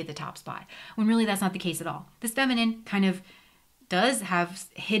how I get the top spot. When really that's not the case at all. This feminine kind of does have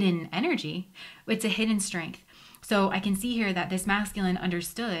hidden energy. It's a hidden strength. So I can see here that this masculine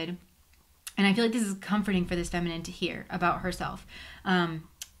understood, and I feel like this is comforting for this feminine to hear about herself.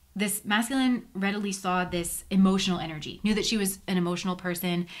 This masculine readily saw this emotional energy, knew that she was an emotional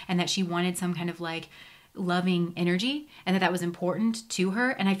person and that she wanted some kind of like loving energy, and that was important to her.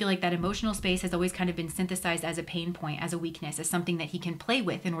 And I feel like that emotional space has always kind of been synthesized as a pain point, as a weakness, as something that he can play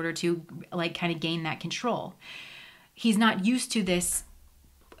with in order to like kind of gain that control. He's not used to this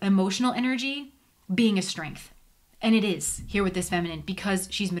emotional energy being a strength. And it is here with this feminine, because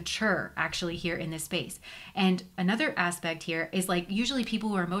she's mature actually here in this space. And another aspect here is like, usually people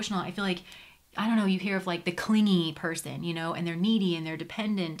who are emotional, I feel like, I don't know, you hear of like the clingy person, you know, and they're needy and they're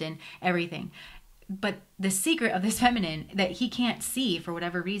dependent and everything. But the secret of this feminine that he can't see for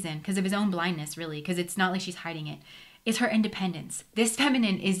whatever reason, because of his own blindness really, because it's not like she's hiding it, is her independence. This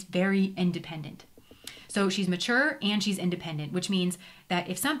feminine is very independent. So she's mature and she's independent, which means that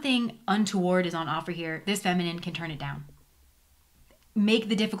if something untoward is on offer here, this feminine can turn it down. Make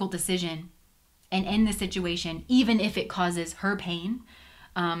the difficult decision and end the situation, even if it causes her pain,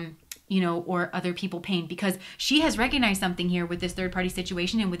 or other people pain, because she has recognized something here with this third party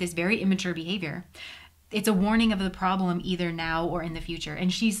situation and with this very immature behavior. It's a warning of the problem either now or in the future.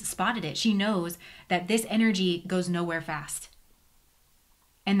 And she's spotted it. She knows that this energy goes nowhere fast.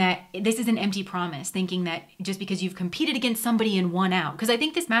 And that this is an empty promise, thinking that just because you've competed against somebody and won out. Because I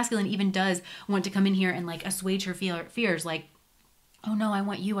think this masculine even does want to come in here and like assuage her fears, like, oh no, I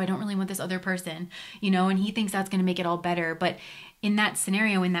want you. I don't really want this other person, and he thinks that's going to make it all better. But in that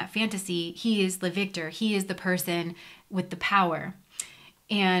scenario, in that fantasy, he is the victor. He is the person with the power.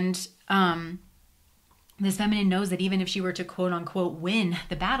 And This feminine knows that even if she were to quote unquote win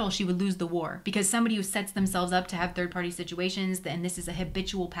the battle, she would lose the war, because somebody who sets themselves up to have third party situations, and this is a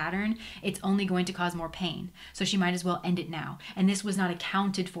habitual pattern, it's only going to cause more pain. So she might as well end it now. And this was not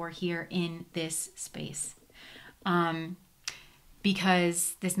accounted for here in this space.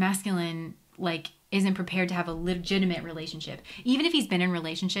 Because this masculine isn't prepared to have a legitimate relationship. Even if he's been in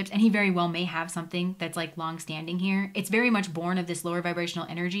relationships, and he very well may have something that's long standing here, it's very much born of this lower vibrational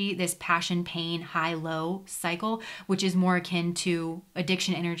energy, this passion, pain, high, low cycle, which is more akin to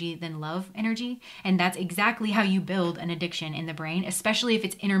addiction energy than love energy. And that's exactly how you build an addiction in the brain, especially if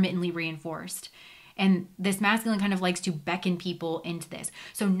it's intermittently reinforced. And this masculine kind of likes to beckon people into this.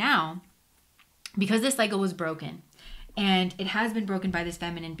 So now, because this cycle was broken, and it has been broken by this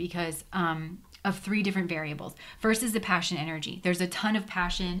feminine because of three different variables. First is the passion energy. There's a ton of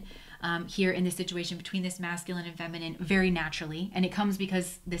passion here in this situation between this masculine and feminine very naturally. And it comes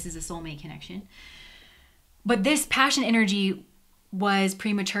because this is a soulmate connection. But this passion energy was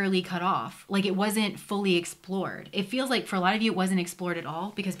prematurely cut off. It wasn't fully explored. It feels like for a lot of you, it wasn't explored at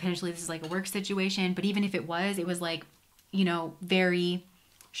all, because potentially this is a work situation. But even if it was very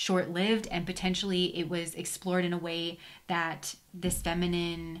short-lived, and potentially it was explored in a way that this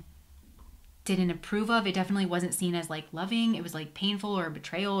feminine didn't approve of. It definitely wasn't seen as loving. It was painful or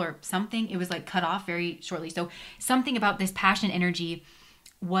betrayal or something. It was cut off very shortly. So something about this passion energy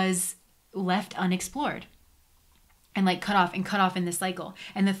was left unexplored and cut off in this cycle.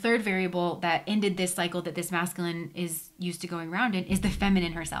 And the third variable that ended this cycle that this masculine is used to going around in is the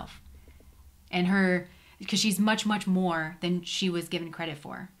feminine herself. And because she's much, much more than she was given credit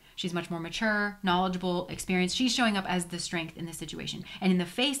for. She's much more mature, knowledgeable, experienced. She's showing up as the strength in this situation. And in the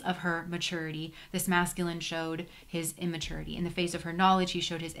face of her maturity, this masculine showed his immaturity. In the face of her knowledge, he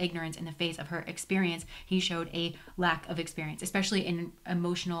showed his ignorance. In the face of her experience, he showed a lack of experience, especially in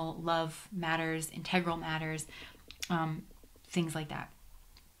emotional love matters, integral matters, things like that.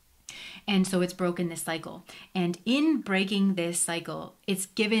 And so it's broken this cycle. And in breaking this cycle, it's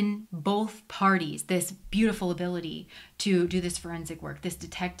given both parties this beautiful ability to do this forensic work, this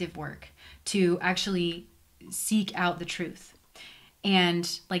detective work, to actually seek out the truth.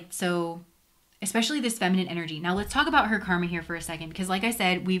 And so especially this feminine energy. Now let's talk about her karma here for a second, because like I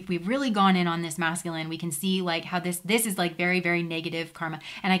said, we've really gone in on this masculine. We can see how this is very, very negative karma.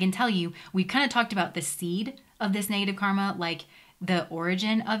 And I can tell you, we kind of talked about the seed of this negative karma, the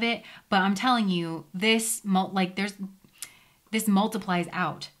origin of it, but I'm telling you, this multiplies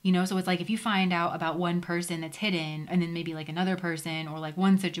out, so it's if you find out about one person that's hidden, and then maybe another person, or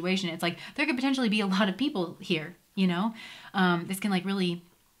one situation, it's there could potentially be a lot of people here, this can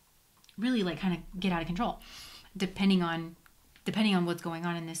really kind of get out of control, depending on what's going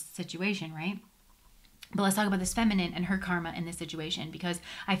on in this situation, right? But let's talk about this feminine and her karma in this situation, because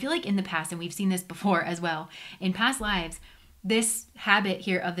I feel in the past, and we've seen this before as well, in past lives, this habit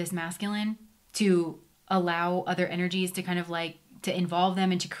here of this masculine to allow other energies to kind of to involve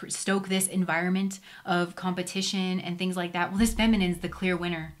them and to stoke this environment of competition and things like that. Well, this feminine's the clear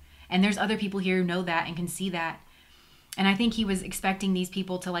winner. And there's other people here who know that and can see that. And I think he was expecting these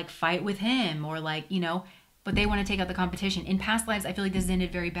people to fight with him or but they want to take out the competition. In past lives, I feel this has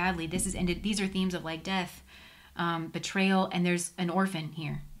ended very badly. These are themes of death, betrayal, and there's an orphan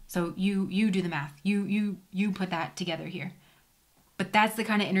here. So you do the math. You put that together here. But that's the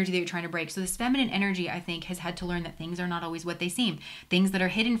kind of energy that you're trying to break. So this feminine energy, I think, has had to learn that things are not always what they seem. Things that are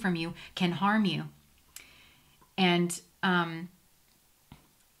hidden from you can harm you. And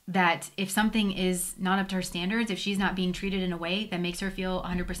that if something is not up to her standards, if she's not being treated in a way that makes her feel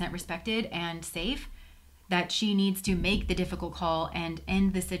 100% respected and safe, that she needs to make the difficult call and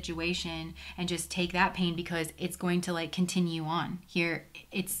end the situation and just take that pain, because it's going to continue on. Here,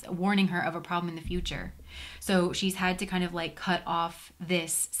 it's warning her of a problem in the future. So she's had to kind of cut off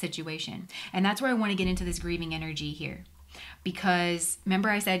this situation. And that's where I want to get into this grieving energy here. Because remember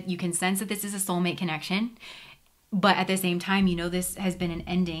I said you can sense that this is a soulmate connection, but at the same time, this has been an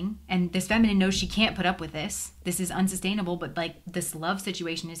ending, and this feminine knows she can't put up with this. This is unsustainable, but this love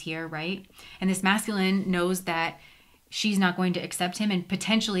situation is here, right? And this masculine knows that she's not going to accept him, and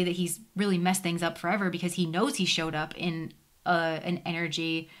potentially that he's really messed things up forever, because he knows he showed up in an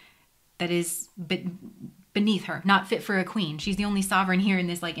energy that is beneath her, not fit for a queen. She's the only sovereign here in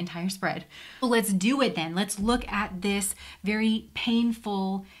this entire spread. So let's do it then. Let's look at this very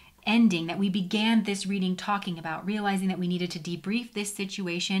painful ending that we began this reading talking about, realizing that we needed to debrief this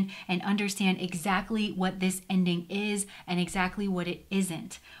situation and understand exactly what this ending is and exactly what it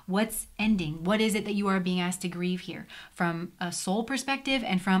isn't. What's ending? What is it that you are being asked to grieve here from a soul perspective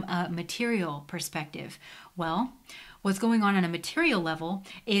and from a material perspective? Well, What's going on a material level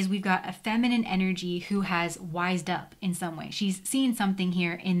is we've got a feminine energy who has wised up in some way. She's seen something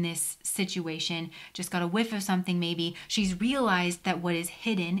here in this situation, just got a whiff of something maybe. She's realized that what is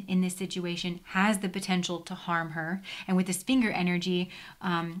hidden in this situation has the potential to harm her. And with this finger energy,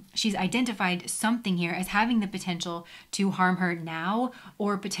 she's identified something here as having the potential to harm her now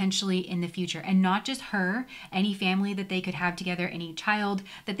or potentially in the future. And not just her, any family that they could have together, any child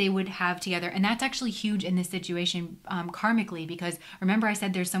that they would have together. And that's actually huge in this situation. Karmically, because remember I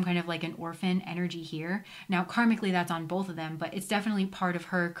said there's some kind of like an orphan energy here. Now karmically that's on both of them, but it's definitely part of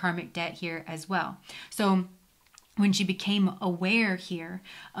her karmic debt here as well. So when she became aware here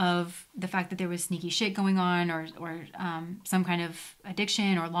of the fact that there was sneaky shit going on or some kind of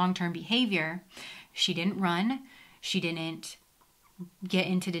addiction or long-term behavior, she didn't run. She didn't get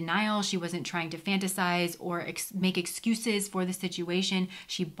into denial. She wasn't trying to fantasize or make excuses for the situation.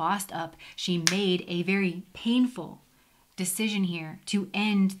 She bossed up. She made a very painful decision here to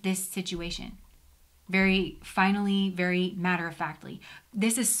end this situation. Very finally, very matter-of-factly.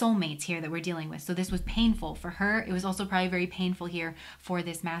 This is soulmates here that we're dealing with. So this was painful for her. It was also probably very painful here for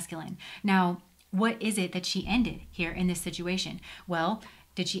this masculine. Now, what is it that she ended here in this situation? Well,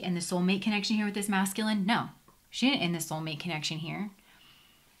 did she end the soulmate connection here with this masculine? No. She didn't end the soulmate connection here.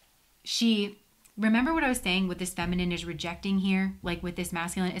 Remember what I was saying, what this feminine is rejecting here, like with this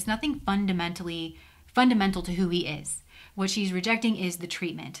masculine? It's nothing fundamental to who he is. What she's rejecting is the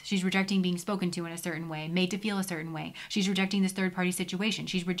treatment. She's rejecting being spoken to in a certain way, made to feel a certain way. She's rejecting this third-party situation.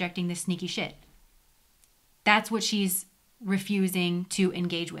 She's rejecting this sneaky shit. That's what she's refusing to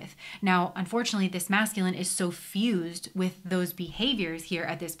engage with. Now, unfortunately, this masculine is so fused with those behaviors here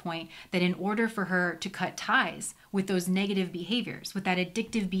at this point that in order for her to cut ties with those negative behaviors, with that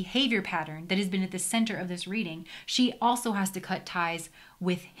addictive behavior pattern that has been at the center of this reading, she also has to cut ties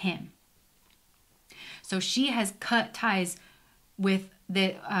with him. So she has cut ties with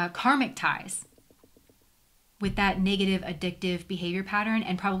the karmic ties with that negative addictive behavior pattern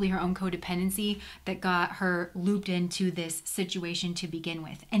and probably her own codependency that got her looped into this situation to begin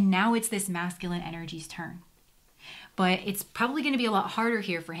with. And now it's this masculine energy's turn. But it's probably going to be a lot harder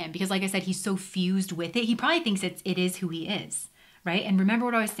here for him because, like I said, he's so fused with it. He probably thinks it is who he is, right? And remember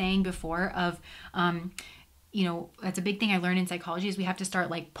what I was saying before of, that's a big thing I learned in psychology is we have to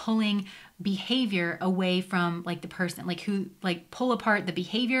start like pulling behavior away from like the person, pull apart the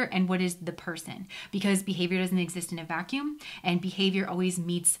behavior and what is the person, because behavior doesn't exist in a vacuum and behavior always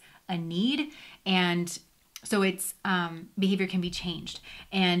meets a need. And so it's behavior can be changed.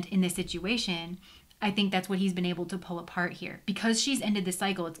 And in this situation, I think that's what he's been able to pull apart here. Because she's ended the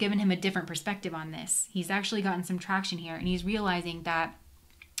cycle, it's given him a different perspective on this. He's actually gotten some traction here and he's realizing that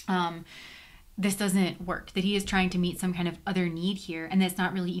this doesn't work, that he is trying to meet some kind of other need here and that's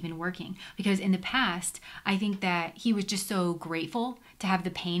not really even working. Because in the past, I think that he was just so grateful to have the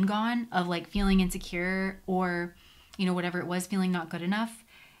pain gone of like feeling insecure or, whatever it was, feeling not good enough.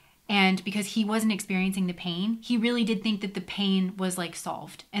 And because he wasn't experiencing the pain, he really did think that the pain was like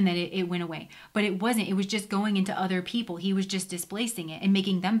solved and that it went away. But it wasn't. It was just going into other people. He was just displacing it and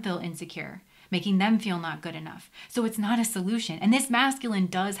making them feel insecure, making them feel not good enough. So it's not a solution. And this masculine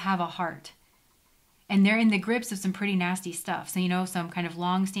does have a heart. And they're in the grips of some pretty nasty stuff. So, some kind of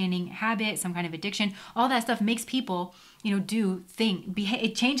long-standing habit, some kind of addiction, all that stuff makes people,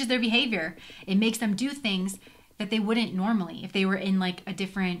 it changes their behavior. It makes them do things that they wouldn't normally if they were in like a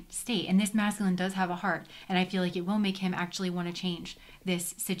different state. And this masculine does have a heart. And I feel like it will make him actually want to change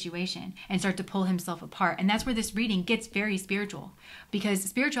this situation and start to pull himself apart. And that's where this reading gets very spiritual, because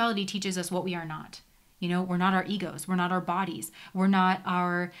spirituality teaches us what we are not. We're not our egos. We're not our bodies. We're not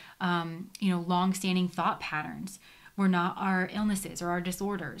our, long-standing thought patterns. We're not our illnesses or our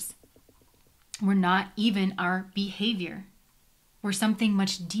disorders. We're not even our behavior. We're something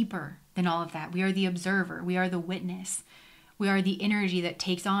much deeper than all of that. We are the observer. We are the witness. We are the energy that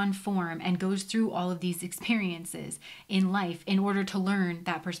takes on form and goes through all of these experiences in life in order to learn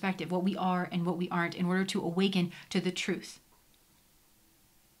that perspective, what we are and what we aren't, in order to awaken to the truth.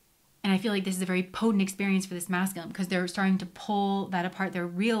 And I feel like this is a very potent experience for this masculine because they're starting to pull that apart. They're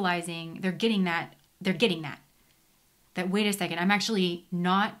realizing, they're getting that. That wait a second, I'm actually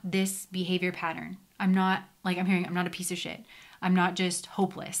not this behavior pattern. I'm not, I'm not a piece of shit. I'm not just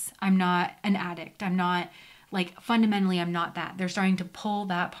hopeless. I'm not an addict. I'm not, fundamentally, I'm not that. They're starting to pull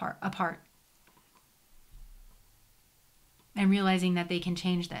that part apart. And realizing that they can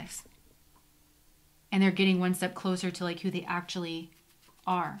change this. And they're getting one step closer to who they actually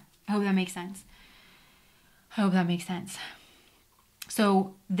are. I hope that makes sense.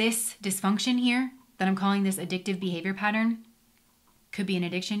 So this dysfunction here that I'm calling this addictive behavior pattern could be an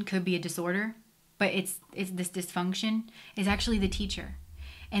addiction, could be a disorder, but it's this dysfunction is actually the teacher.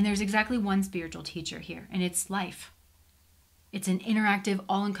 And there's exactly one spiritual teacher here, and it's life. It's an interactive,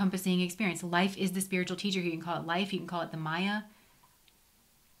 all-encompassing experience. Life is the spiritual teacher. You can call it life, you can call it the Maya,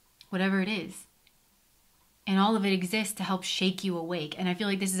 whatever it is. And all of it exists to help shake you awake. And I feel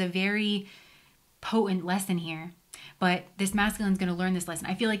like this is a very potent lesson here. But this masculine is going to learn this lesson.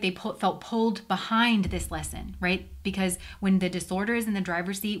 I feel like they felt pulled behind this lesson, right? Because when the disorder is in the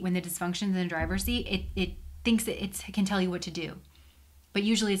driver's seat, when the dysfunction is in the driver's seat, it thinks it can tell you what to do. But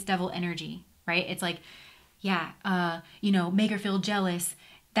usually it's devil energy, right? It's like, yeah, make her feel jealous.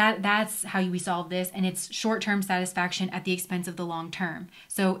 That's how we solve this. And it's short-term satisfaction at the expense of the long-term.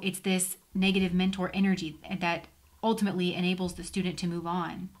 So it's this negative mentor energy that ultimately enables the student to move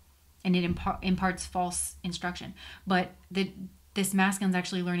on. And it imparts false instruction. But this masculine is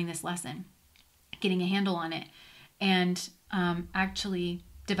actually learning this lesson, getting a handle on it, and actually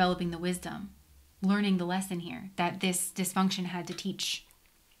developing the wisdom, learning the lesson here that this dysfunction had to teach.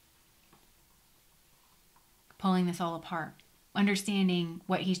 Pulling this all apart, understanding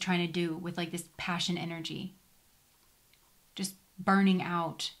what he's trying to do with like this passion energy, just burning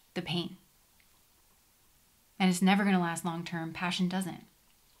out the pain. And it's never going to last long term. Passion doesn't.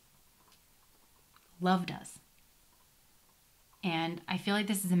 Love does. And I feel like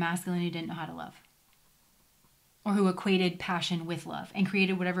this is a masculine who didn't know how to love, or who equated passion with love and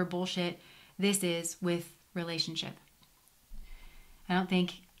created whatever bullshit this is with relationship. I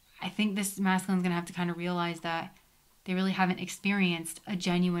think this masculine is going to have to kind of realize that they really haven't experienced a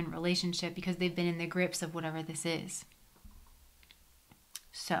genuine relationship because they've been in the grips of whatever this is.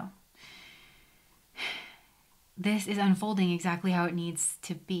 So this is unfolding exactly how it needs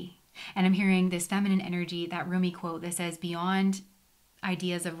to be. And I'm hearing this feminine energy, that Rumi quote that says, beyond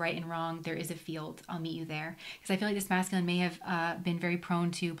ideas of right and wrong, there is a field. I'll meet you there. Because I feel like this masculine may have been very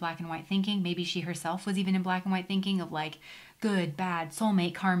prone to black and white thinking. Maybe she herself was even in black and white thinking of like good, bad,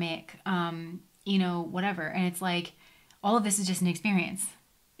 soulmate, karmic, whatever. And it's like, all of this is just an experience.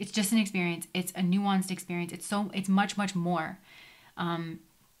 It's just an experience. It's a nuanced experience. It's much, much more.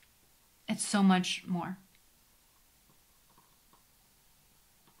 It's so much more.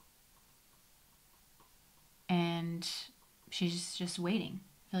 And she's just waiting.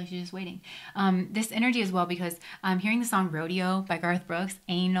 I feel like she's just waiting. This energy as well, because I'm hearing the song Rodeo by Garth Brooks.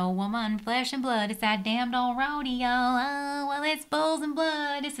 Ain't no woman, flesh and blood, it's that damned old rodeo. Oh, well, it's bulls and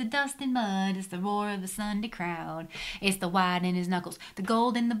blood, it's the dust and mud, it's the roar of the Sunday crowd. It's the white in his knuckles, the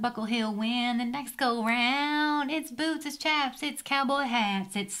gold in the buckle he'll win the next go round. It's boots, it's chaps, it's cowboy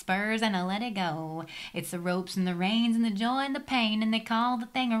hats, it's spurs and a let it go. It's the ropes and the reins and the joy and the pain, and they call the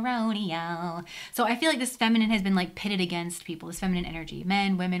thing a rodeo. So I feel like this feminine has been like pitted against people, this feminine energy,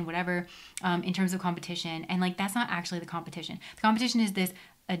 men, women, whatever, in terms of competition. And like, that's not actually the competition. The competition is this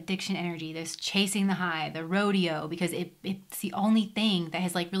addiction energy, this chasing the high, the rodeo, because it's the only thing that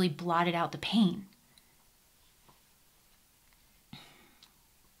has like really blotted out the pain.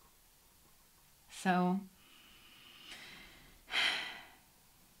 So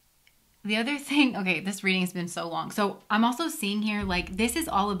the other thing, okay, this reading has been so long. So I'm also seeing here, like, this is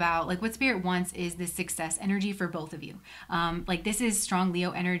all about, like, what Spirit wants is this success energy for both of you. Like, this is strong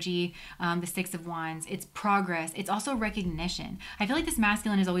Leo energy, the Six of Wands. It's progress. It's also recognition. I feel like this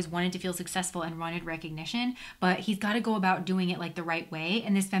masculine has always wanted to feel successful and wanted recognition, but he's got to go about doing it, like, the right way.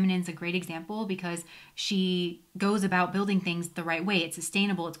 And this feminine's a great example because she goes about building things the right way. It's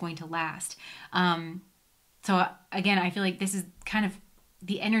sustainable. It's going to last. So, again, I feel like this is kind of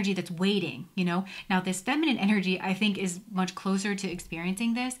the energy that's waiting, Now this feminine energy, I think, is much closer to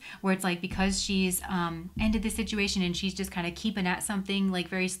experiencing this, where it's like, because she's ended this situation and she's just kind of keeping at something like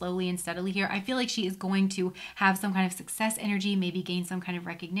very slowly and steadily here, I feel like she is going to have some kind of success energy, maybe gain some kind of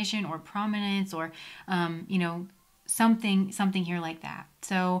recognition or prominence or, something here like that.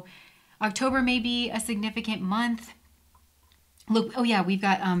 So October may be a significant month. Look, oh yeah, we've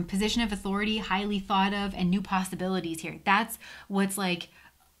got position of authority, highly thought of, and new possibilities here. That's what's like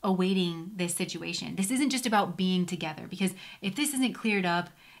awaiting this situation. This isn't just about being together, because if this isn't cleared up,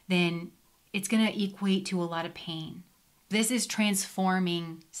 then it's going to equate to a lot of pain. This is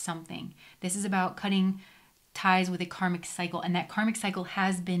transforming something. This is about cutting ties with a karmic cycle, and that karmic cycle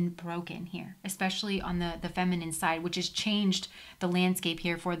has been broken here, especially on the feminine side, which has changed the landscape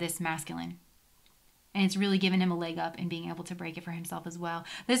here for this masculine. And it's really given him a leg up in being able to break it for himself as well.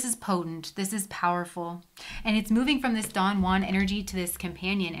 This is potent. This is powerful. And it's moving from this Don Juan energy to this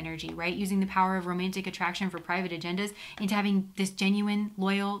companion energy, right? Using the power of romantic attraction for private agendas into having this genuine,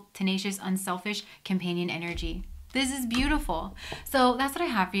 loyal, tenacious, unselfish companion energy. This is beautiful. So that's what I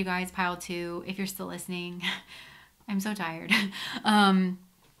have for you guys, pile 2, if you're still listening. I'm so tired.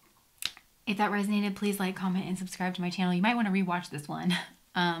 If that resonated, please like, comment, and subscribe to my channel. You might want to rewatch this one.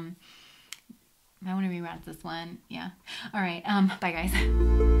 I want to rewatch this one. Yeah. All right. Bye guys.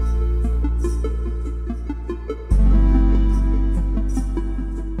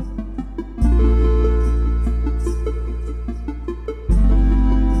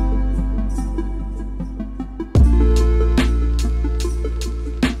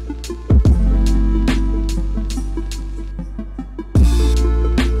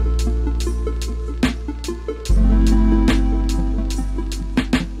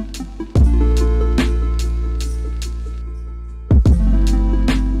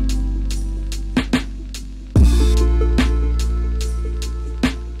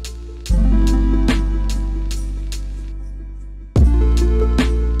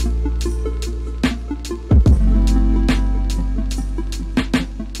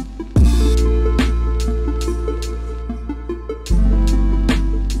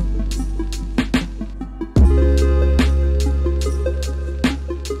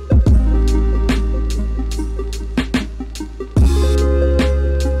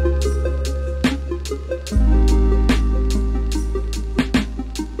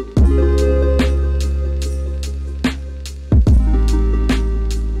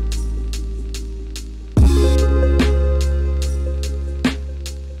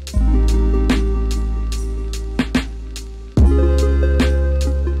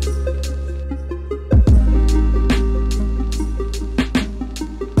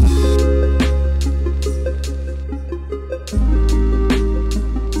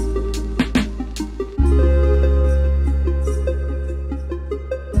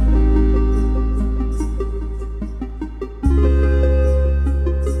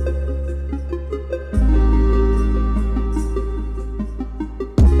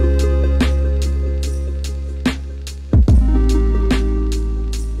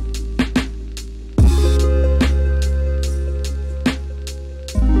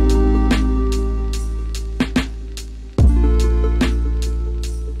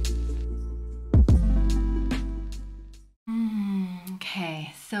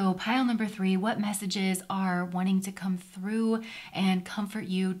 So pile number 3, what messages are wanting to come through and comfort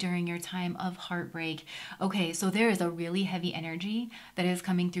you during your time of heartbreak? Okay, so there is a really heavy energy that is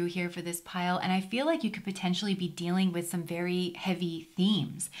coming through here for this pile, and I feel like you could potentially be dealing with some very heavy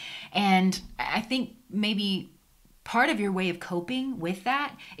themes. And I think maybe part of your way of coping with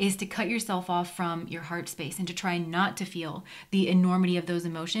that is to cut yourself off from your heart space and to try not to feel the enormity of those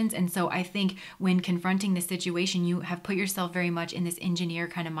emotions. And so I think when confronting this situation, you have put yourself very much in this engineer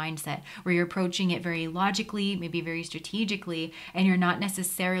kind of mindset where you're approaching it very logically, maybe very strategically, and you're not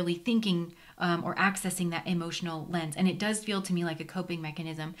necessarily thinking or accessing that emotional lens. And it does feel to me like a coping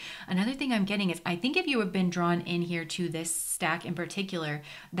mechanism. Another thing I'm getting is I think if you have been drawn in here to this stack in particular,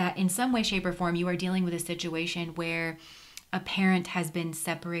 that in some way, shape, or form, you are dealing with a situation where a parent has been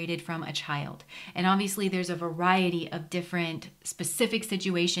separated from a child. And obviously there's a variety of different specific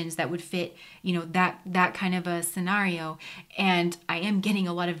situations that would fit, you know, that kind of a scenario. And I am getting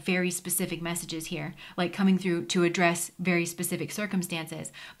a lot of very specific messages here, like coming through to address very specific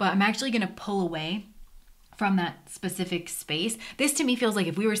circumstances. But I'm actually going to pull away from that specific space. This to me feels like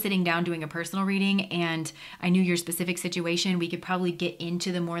if we were sitting down doing a personal reading and I knew your specific situation, we could probably get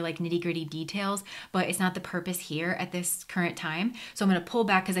into the more like nitty-gritty details, but it's not the purpose here at this current time. So I'm going to pull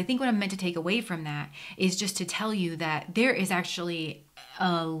back because I think what I'm meant to take away from that is just to tell you that there is actually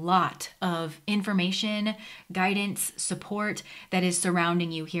a lot of information, guidance, support that is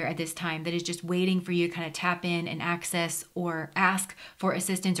surrounding you here at this time, that is just waiting for you to kind of tap in and access or ask for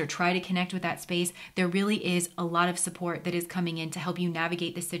assistance or try to connect with that space. There really is a lot of support that is coming in to help you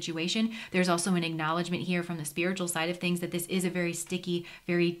navigate this situation. There's also an acknowledgement here from the spiritual side of things that this is a very sticky,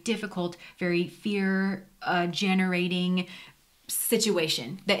 very difficult, very fear generating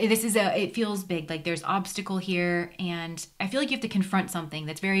situation. That this is it feels big, like there's obstacle here, and I feel like you have to confront something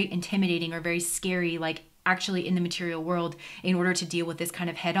that's very intimidating or very scary, like actually in the material world, in order to deal with this kind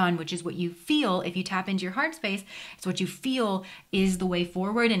of head on, which is what you feel if you tap into your heart space. It's what you feel is the way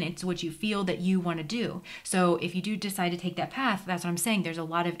forward, and it's what you feel that you want to do. So if you do decide to take that path, that's what I'm saying, there's a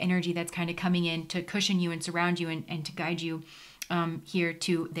lot of energy that's kind of coming in to cushion you and surround you and to guide you here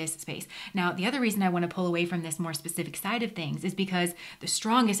to this space. Now, the other reason I want to pull away from this more specific side of things is because the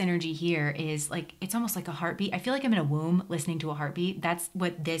strongest energy here is like, it's almost like a heartbeat. I feel like I'm in a womb listening to a heartbeat. That's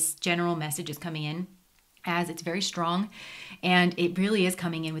what this general message is coming in as. It's very strong, and it really is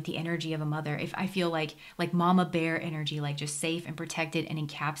coming in with the energy of a mother. If I feel like mama bear energy, like just safe and protected and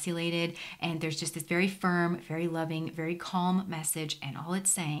encapsulated, and there's just this very firm, very loving, very calm message, and all it's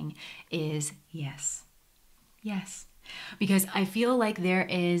saying is yes. Yes. because I feel like there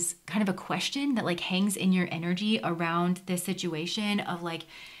is kind of a question that like hangs in your energy around this situation of like,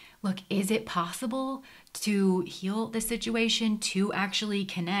 look, is it possible to heal the situation, to actually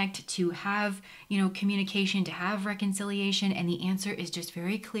connect, to have, communication, to have reconciliation? And the answer is just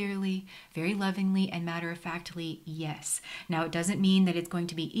very clearly, very lovingly, and matter-of-factly, yes. Now, it doesn't mean that it's going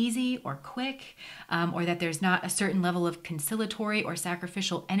to be easy or quick, or that there's not a certain level of conciliatory or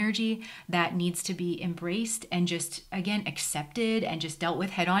sacrificial energy that needs to be embraced and just, again, accepted and just dealt with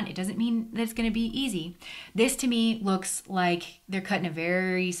head on. It doesn't mean that it's going to be easy. This, to me, looks like they're cutting a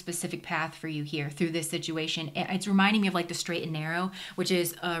very specific path for you here through this situation. It's reminding me of like the straight and narrow, which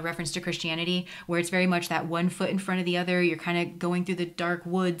is a reference to Christianity, where it's very much that one foot in front of the other. You're kind of going through the dark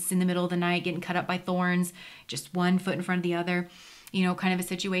woods in the middle of the night, getting cut up by thorns, just one foot in front of the other, kind of a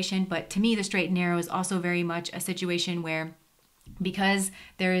situation. But to me, the straight and narrow is also very much a situation where, because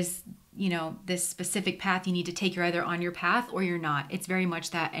there is this specific path you need to take, you're either on your path or you're not. It's very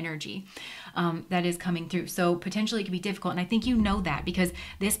much that energy that is coming through. So potentially it can be difficult. And I think you know that, because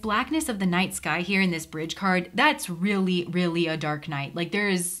this blackness of the night sky here in this bridge card, that's really, really a dark night. Like there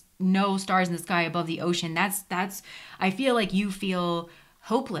is no stars in the sky above the ocean. I feel like you feel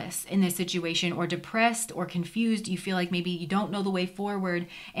hopeless in this situation, or depressed or confused. You feel like maybe you don't know the way forward,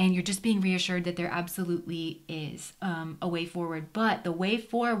 and you're just being reassured that there absolutely is a way forward. But the way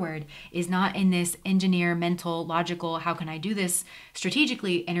forward is not in this engineer, mental, logical, how can I do this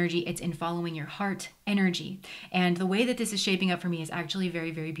strategically energy. It's in following your heart energy. And the way that this is shaping up for me is actually very,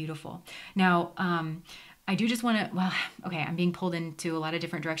 very beautiful. Now, I do just want to, okay, I'm being pulled into a lot of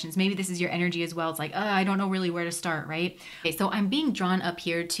different directions. Maybe this is your energy as well. It's like, I don't know really where to start, right? Okay, so I'm being drawn up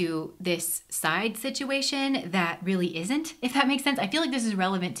here to this side situation that really isn't, if that makes sense. I feel like this is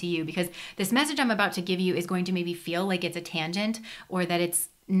relevant to you, because this message I'm about to give you is going to maybe feel like it's a tangent, or that it's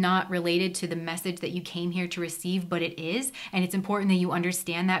not related to the message that you came here to receive, but it is. And it's important that you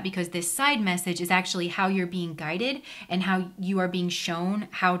understand that, because this side message is actually how you're being guided and how you are being shown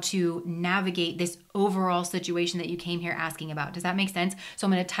how to navigate this overall situation that you came here asking about. Does that make sense? So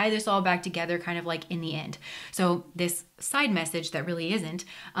I'm going to tie this all back together kind of like in the end. So this side message that really isn't,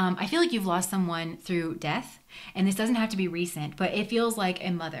 I feel like you've lost someone through death, and this doesn't have to be recent, but it feels like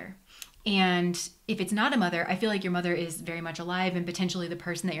a mother. And if it's not a mother, I feel like your mother is very much alive and potentially the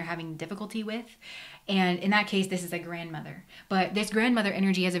person that you're having difficulty with. And in that case, this is a grandmother. But this grandmother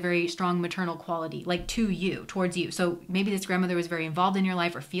energy has a very strong maternal quality, like to you, towards you. So maybe this grandmother was very involved in your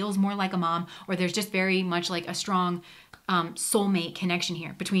life, or feels more like a mom, or there's just very much like a strong soulmate connection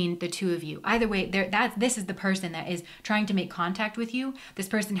here between the two of you. Either way, this is the person that is trying to make contact with you. This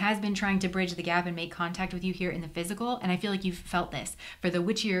person has been trying to bridge the gap and make contact with you here in the physical. And I feel like you've felt this. For the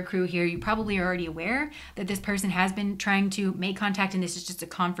witchier crew here, you probably are already aware that this person has been trying to make contact, and this is just a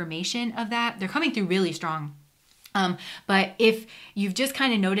confirmation of that. They're coming through really strong. But if you've just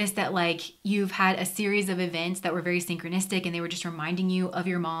kind of noticed that like you've had a series of events that were very synchronistic, and they were just reminding you of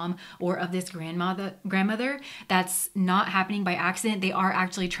your mom or of this grandmother, that's not happening by accident. They are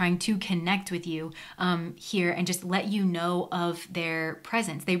actually trying to connect with you here and just let you know of their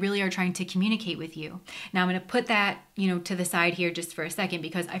presence. They really are trying to communicate with you. Now I'm going to put that, to the side here just for a second,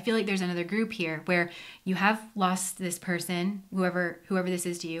 because I feel like there's another group here where you have lost this person, whoever this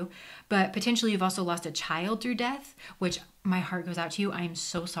is to you, but potentially you've also lost a child through death, which my heart goes out to you. I am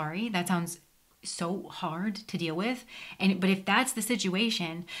so sorry. That sounds so hard to deal with. But if that's the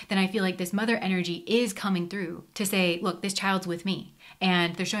situation, then I feel like this mother energy is coming through to say, look, this child's with me.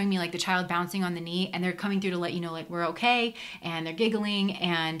 And they're showing me like the child bouncing on the knee, and they're coming through to let you know like we're okay, and they're giggling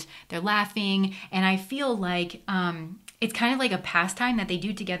and they're laughing. And I feel like it's kind of like a pastime that they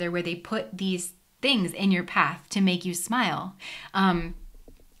do together, where they put these things in your path to make you smile.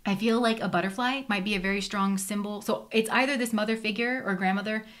 I feel like a butterfly might be a very strong symbol. So it's either this mother figure or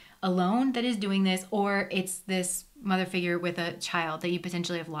grandmother alone that is doing this, or it's this mother figure with a child that you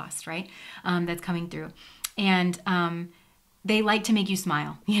potentially have lost, right? That's coming through. And they like to make you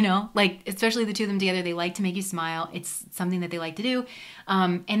smile, like especially the two of them together, they like to make you smile. It's something that they like to do.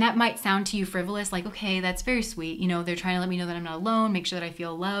 And that might sound to you frivolous, like, okay, that's very sweet. They're trying to let me know that I'm not alone, make sure that I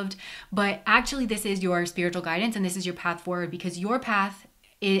feel loved. But actually this is your spiritual guidance, and this is your path forward, because your path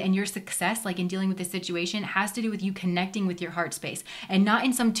and your success, like in dealing with this situation, has to do with you connecting with your heart space, and not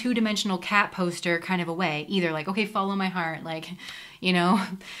in some two-dimensional cat poster kind of a way either. Like, okay, follow my heart, like,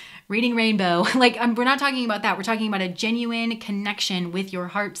 reading rainbow. Like, we're not talking about that. We're talking about a genuine connection with your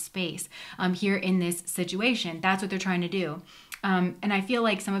heart space here in this situation. That's what they're trying to do. And I feel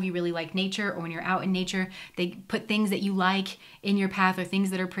like some of you really like nature, or when you're out in nature, they put things that you like in your path, or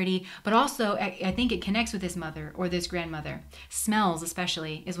things that are pretty. But also, I think it connects with this mother or this grandmother. Smells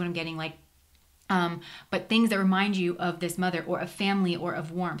especially is what I'm getting. Like, But things that remind you of this mother or of family or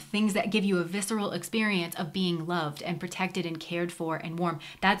of warmth, things that give you a visceral experience of being loved and protected and cared for and warm.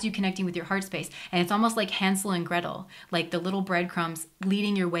 That's you connecting with your heart space. And it's almost like Hansel and Gretel, like the little breadcrumbs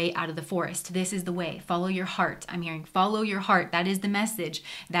leading your way out of the forest. This is the way. Follow your heart. I'm hearing follow your heart. That is the message.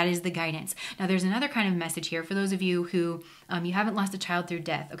 That is the guidance. Now, there's another kind of message here for those of you who you haven't lost a child through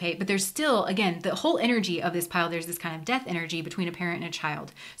death, okay? But there's still, again, the whole energy of this pile, there's this kind of death energy between a parent and a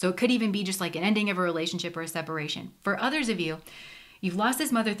child. So it could even be just like an ending of a relationship or a separation. For others of you, you've lost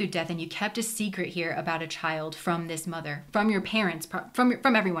this mother through death and you kept a secret here about a child from this mother, from your parents,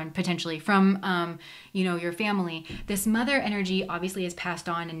 from everyone potentially, from your family. This mother energy obviously is passed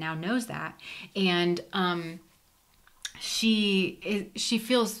on and now knows that. And she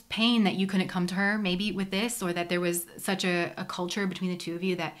feels pain that you couldn't come to her maybe with this, or that there was such a culture between the two of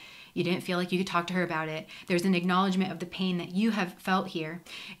you that you didn't feel like you could talk to her about it. There's an acknowledgement of the pain that you have felt here,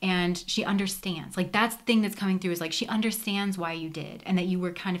 and she understands. Like, that's the thing that's coming through, is like she understands why you did and that you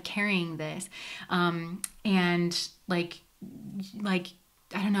were kind of carrying this. And like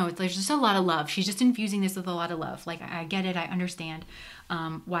I don't know, there's just a lot of love. She's just infusing this with a lot of love. Like, I get it. I understand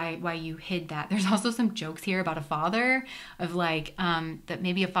why you hid that. There's also some jokes here about a father, of like that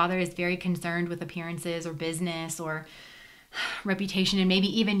maybe a father is very concerned with appearances or business or reputation, and maybe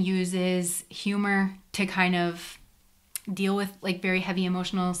even uses humor to kind of deal with like very heavy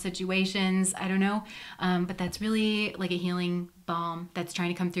emotional situations. I don't know. But that's really like a healing balm that's trying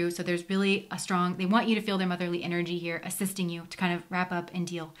to come through. So there's really they want you to feel their motherly energy here, assisting you to kind of wrap up and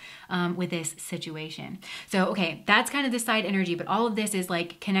deal with this situation. So, okay, that's kind of the side energy, but all of this is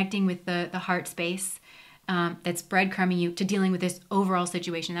like connecting with the heart space. That's breadcrumbing you to dealing with this overall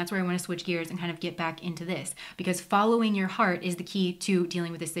situation. That's where I want to switch gears and kind of get back into this, because following your heart is the key to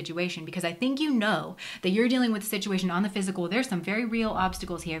dealing with this situation. Because I think you know that you're dealing with a situation on the physical. There's some very real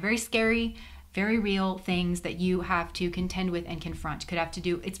obstacles here, very scary, very real things that you have to contend with and confront.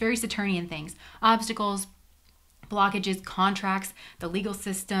 It's very Saturnian things, obstacles, blockages, contracts, the legal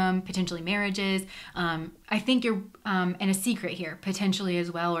system, potentially marriages. I think you're in a secret here potentially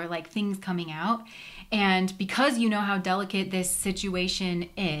as well, or like things coming out. And because you know how delicate this situation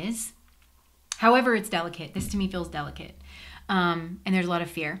is, however it's delicate, this to me feels delicate, and there's a lot of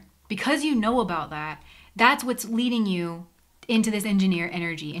fear. Because you know about that, that's what's leading you into this engineer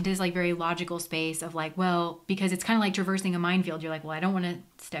energy, into this like very logical space of like, well, because it's kind of like traversing a minefield. You're like, well, I don't want to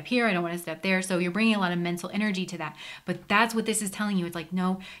step here. I don't want to step there. So you're bringing a lot of mental energy to that. But that's what this is telling you. It's like,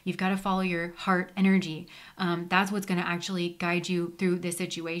 no, you've got to follow your heart energy. That's what's going to actually guide you through this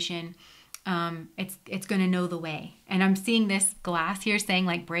situation. It's going to know the way. And I'm seeing this glass here saying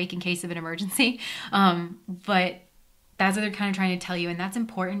like break in case of an emergency. But that's what they're kind of trying to tell you. And that's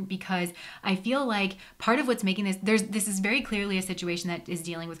important, because I feel like part of what's making this is very clearly a situation that is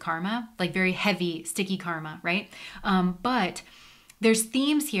dealing with karma, like very heavy, sticky karma, right? But there's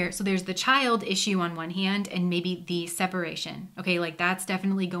themes here. So there's the child issue on one hand, and maybe the separation. Okay, like that's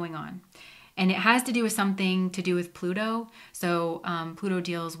definitely going on. And it has to do with something to do with Pluto. So Pluto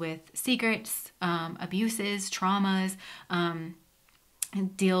deals with secrets, abuses, traumas, and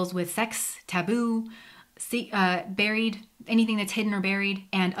deals with sex, taboo, buried, anything that's hidden or buried,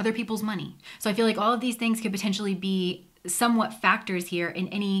 and other people's money. So I feel like all of these things could potentially be somewhat factors here in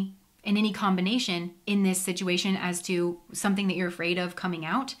any combination in this situation as to something that you're afraid of coming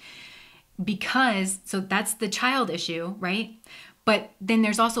out. So that's the child issue, right? But then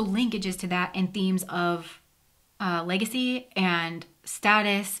there's also linkages to that and themes of legacy and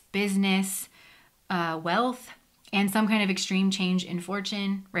status, business, wealth, and some kind of extreme change in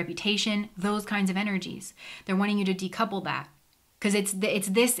fortune, reputation, those kinds of energies. They're wanting you to decouple that, because it's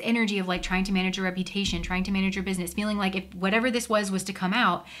this energy of like trying to manage your reputation, trying to manage your business, feeling like if whatever this was to come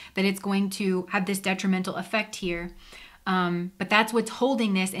out, that it's going to have this detrimental effect here. But that's what's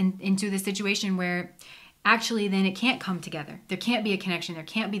holding this into the situation where actually then it can't come together. There can't be a connection. There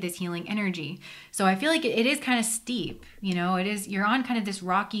can't be this healing energy. So I feel like it is kind of steep, you're on kind of this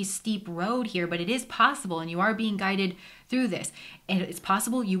rocky, steep road here, but it is possible, and you are being guided through this. And it's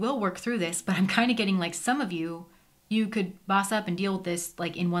possible you will work through this, but I'm kind of getting like some of you could boss up and deal with this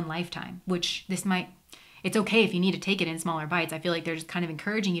like in one lifetime, which it's okay if you need to take it in smaller bites. I feel like they're just kind of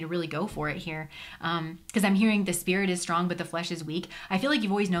encouraging you to really go for it here. Because I'm hearing the spirit is strong, but the flesh is weak. I feel like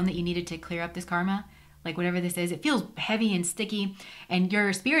you've always known that you needed to clear up this karma. Like whatever this is, it feels heavy and sticky, and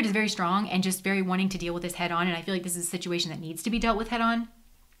your spirit is very strong and just very wanting to deal with this head on. And I feel like this is a situation that needs to be dealt with head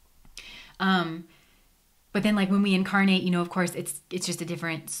on. But then like when we incarnate, of course it's just a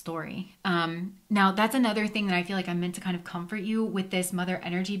different story. Now that's another thing that I feel like I'm meant to kind of comfort you with this mother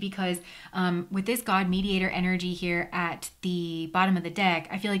energy, because with this God mediator energy here at the bottom of the deck,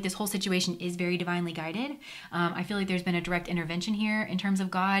 I feel like this whole situation is very divinely guided. I feel like there's been a direct intervention here in terms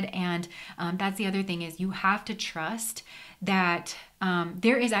of God. And that's the other thing, is you have to trust that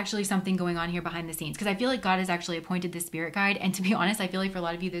there is actually something going on here behind the scenes, because I feel like God has actually appointed this spirit guide. And to be honest, I feel like for a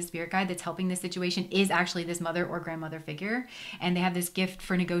lot of you, this spirit guide that's helping this situation is actually this mother or grandmother figure. And they have this gift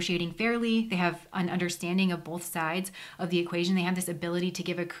for negotiating fairly. They have an understanding of both sides of the equation. They have this ability to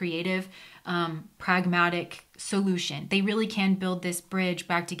give a creative, pragmatic solution. They really can build this bridge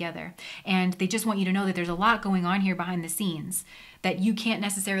back together. And they just want you to know that there's a lot going on here behind the scenes that you can't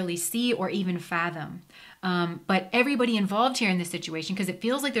necessarily see or even fathom. But everybody involved here in this situation, because it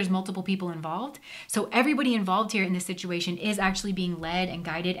feels like there's multiple people involved. So everybody involved here in this situation is actually being led and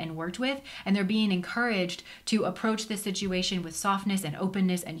guided and worked with. And they're being encouraged to approach this situation with softness and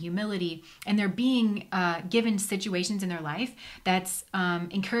openness and humility. And they're being given situations in their life that's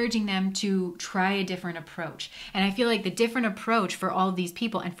encouraging them to try a different approach. And I feel like the different approach for all of these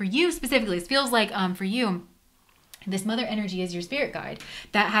people, and for you specifically, it feels like for you, this mother energy is your spirit guide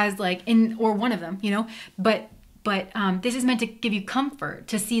that has like or one of them, but this is meant to give you comfort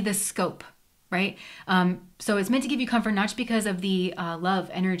to see the scope, right? So it's meant to give you comfort, not just because of the love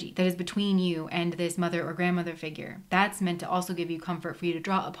energy that is between you and this mother or grandmother figure. That's meant to also give you comfort for you to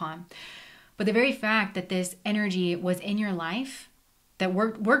draw upon. But the very fact that this energy was in your life, that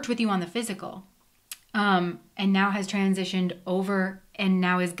worked with you on the physical, and now has transitioned over and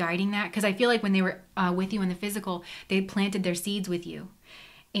now is guiding that. Because I feel like when they were with you in the physical, they planted their seeds with you.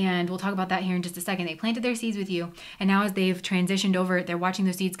 And we'll talk about that here in just a second. They planted their seeds with you. And now as they've transitioned over, they're watching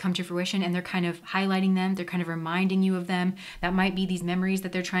those seeds come to fruition, and they're kind of highlighting them. They're kind of reminding you of them. That might be these memories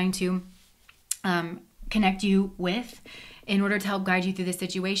that they're trying to connect you with in order to help guide you through this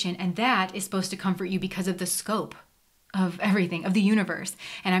situation. And that is supposed to comfort you because of the scope of everything, of the universe.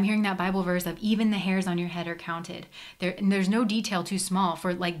 And I'm hearing that Bible verse of even the hairs on your head are counted. There's no detail too small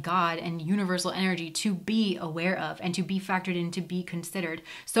for like God and universal energy to be aware of and to be factored in, to be considered.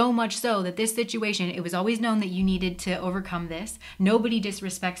 So much so that this situation, it was always known that you needed to overcome this. Nobody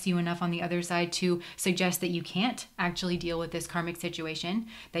disrespects you enough on the other side to suggest that you can't actually deal with this karmic situation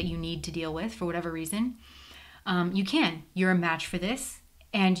that you need to deal with for whatever reason. You can. You're a match for this.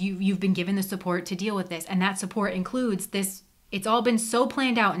 And you've been given the support to deal with this. And that support includes this. It's all been so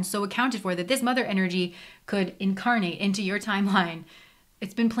planned out and so accounted for that this mother energy could incarnate into your timeline.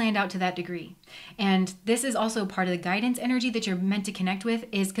 It's been planned out to that degree. And this is also part of the guidance energy that you're meant to connect with,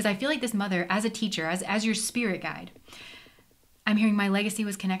 is because I feel like this mother, as a teacher, as your spirit guide, I'm hearing my legacy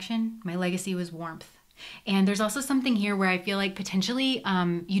was connection. My legacy was warmth. And there's also something here where I feel like potentially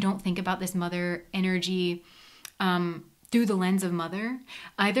you don't think about this mother energy through the lens of mother,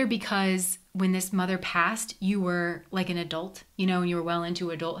 either because when this mother passed, you were like an adult, and you were well into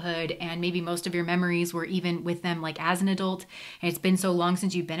adulthood, and maybe most of your memories were even with them like as an adult, and it's been so long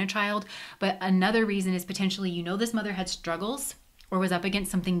since you've been a child. But another reason is potentially, this mother had struggles or was up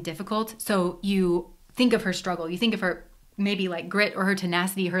against something difficult. So you think of her struggle, you think of her maybe like grit or her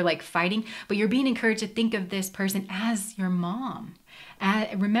tenacity, her like fighting, but you're being encouraged to think of this person as your mom.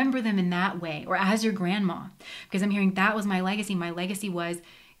 Remember them in that way, or as your grandma, because I'm hearing that was my legacy. My legacy was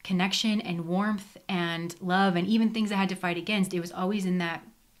connection and warmth and love, and even things I had to fight against. It was always in that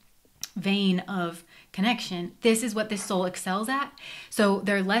vein of connection. This is what this soul excels at. So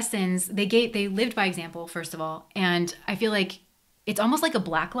their lessons, they lived by example, first of all. And I feel like it's almost like a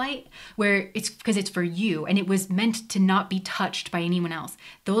black light, where it's because it's for you and it was meant to not be touched by anyone else.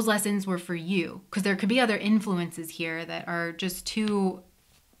 Those lessons were for you, because there could be other influences here that are just too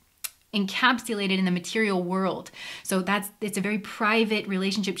encapsulated in the material world. So it's a very private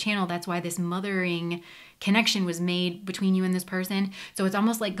relationship channel. That's why this mothering connection was made between you and this person. So it's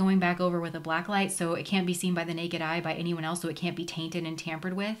almost like going back over with a black light, so it can't be seen by the naked eye by anyone else, so it can't be tainted and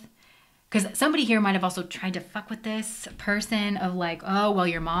tampered with. Because somebody here might have also tried to fuck with this person of like, oh, well,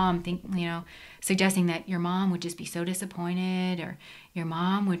 your mom, suggesting that your mom would just be so disappointed, or your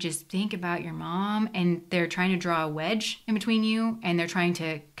mom would just think about your mom, and they're trying to draw a wedge in between you, and they're trying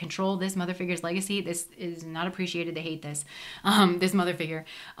to control this mother figure's legacy. This is not appreciated. They hate this, this mother figure,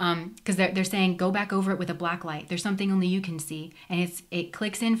 because they're saying, go back over it with a black light. There's something only you can see, and it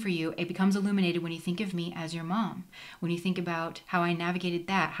clicks in for you. It becomes illuminated when you think of me as your mom, when you think about how I navigated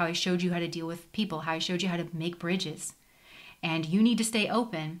that, how I showed you how to deal with people, how I showed you how to make bridges. And you need to stay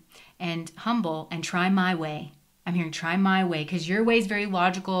open and humble and try my way. I'm hearing try my way, because your way is very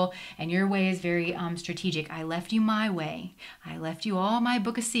logical and your way is very strategic. I left you my way. I left you all my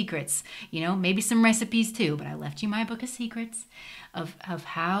book of secrets. You know, maybe some recipes too, but I left you my book of secrets of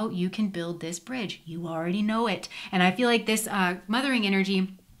how you can build this bridge. You already know it. And I feel like this mothering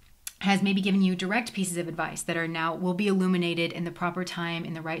energy has maybe given you direct pieces of advice that are now will be illuminated in the proper time,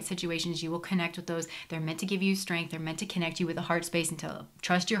 in the right situations. You will connect with those. They're meant to give you strength. They're meant to connect you with the heart space and to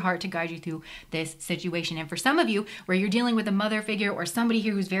trust your heart to guide you through this situation. And for some of you, where you're dealing with a mother figure or somebody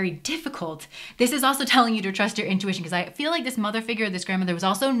here who's very difficult, this is also telling you to trust your intuition, because I feel like this mother figure, this grandmother, was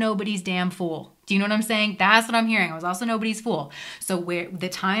also nobody's damn fool. Do you know what I'm saying? That's what I'm hearing. I was also nobody's fool. So where the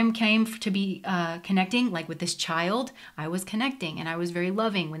time came to be connecting, like with this child, I was connecting and I was very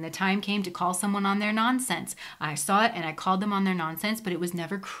loving. When the time came to call someone on their nonsense, I saw it and I called them on their nonsense, but it was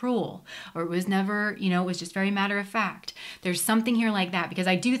never cruel, or it was never, you know, it was just very matter of fact. There's something here like that, because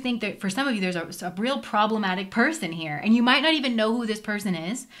I do think that for some of you, there's a real problematic person here, and you might not even know who this person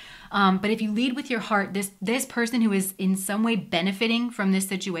is. But if you lead with your heart, this person who is in some way benefiting from this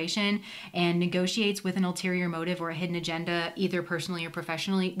situation and negotiates with an ulterior motive or a hidden agenda, either personally or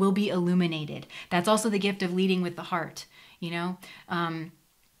professionally, will be illuminated. That's also the gift of leading with the heart, you know?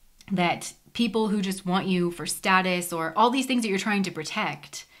 That people who just want you for status or all these things that you're trying to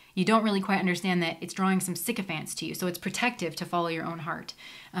protect, you don't really quite understand that it's drawing some sycophants to you. So it's protective to follow your own heart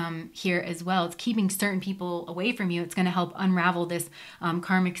here as well. It's keeping certain people away from you. It's going to help unravel this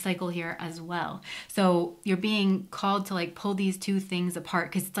karmic cycle here as well. So you're being called to like pull these two things apart,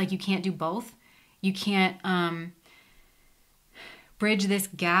 because it's like you can't do both. You can't bridge this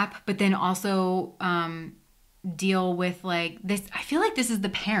gap, but then also deal with like this. I feel like this is the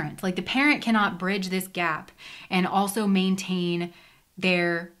parent. Like the parent cannot bridge this gap and also maintain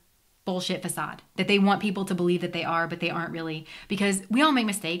their bullshit facade that they want people to believe that they are, but they aren't really, because we all make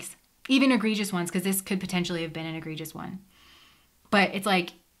mistakes, even egregious ones, because this could potentially have been an egregious one. But it's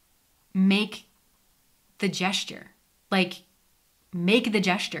like, make the gesture. Like, make the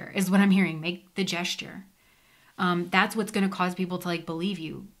gesture is what I'm hearing. Make the gesture. That's what's going to cause people to like believe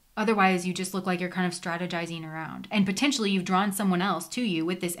you. Otherwise, you just look like you're kind of strategizing around, and potentially you've drawn someone else to you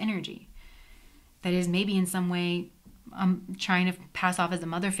with this energy that is maybe in some way trying to pass off as a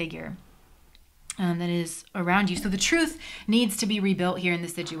mother figure that is around you. So the truth needs to be rebuilt here in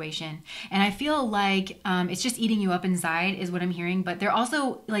this situation. And I feel like it's just eating you up inside is what I'm hearing. But they're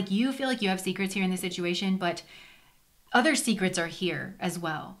also like, you feel like you have secrets here in this situation, but other secrets are here as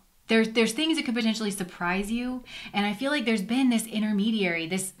well. There's things that could potentially surprise you. And I feel like there's been this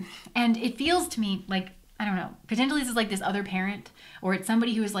intermediary, and it feels to me like, I don't know, potentially this is like this other parent, or it's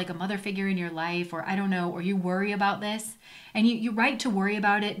somebody who is like a mother figure in your life, or I don't know, or you worry about this, and you're right to worry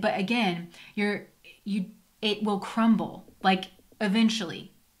about it. But again, it will crumble, like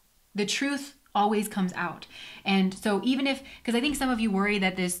eventually. The truth always comes out. And so even if, because I think some of you worry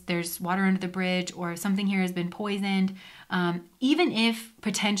that there's water under the bridge, or something here has been poisoned, even if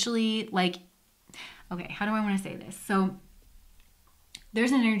potentially like, okay, how do I want to say this? So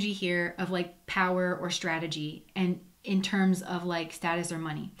there's an energy here of like power or strategy, and in terms of like status or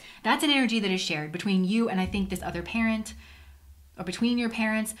money. That's an energy that is shared between you and I think this other parent, or between your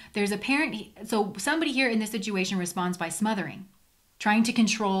parents. There's a parent, so somebody here in this situation responds by smothering, trying to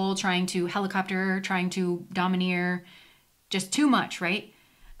control, trying to helicopter, trying to domineer, just too much, right?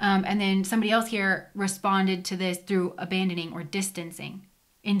 And then somebody else here responded to this through abandoning or distancing.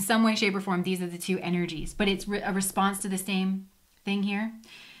 In some way, shape, or form, these are the two energies, but it's a response to the same thing here.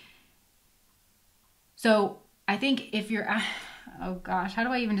 So I think if you're, oh gosh, how do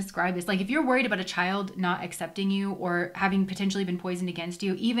I even describe this? Like if you're worried about a child not accepting you or having potentially been poisoned against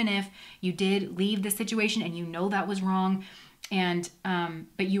you, even if you did leave the situation and you know that was wrong, and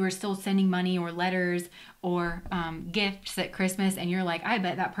but you were still sending money or letters or gifts at Christmas, and you're like, I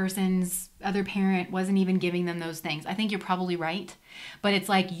bet that person's other parent wasn't even giving them those things. I think you're probably right. But it's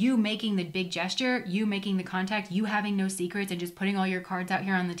like you making the big gesture, you making the contact, you having no secrets, and just putting all your cards out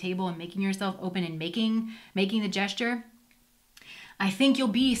here on the table and making yourself open and making the gesture. I think you'll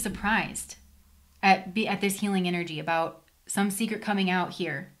be surprised at this healing energy about some secret coming out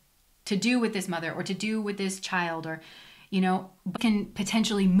here to do with this mother or to do with this child, or you know, can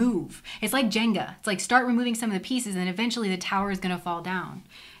potentially move. It's like Jenga. It's like start removing some of the pieces and eventually the tower is going to fall down.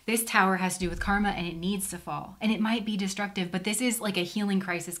 This tower has to do with karma, and it needs to fall. And it might be destructive, but this is like a healing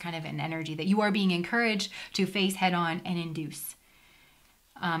crisis kind of an energy that you are being encouraged to face head on and induce.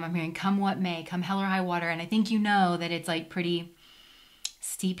 I'm hearing come what may, come hell or high water. And I think you know that it's like pretty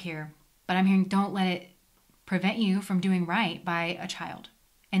steep here. But I'm hearing don't let it prevent you from doing right by a child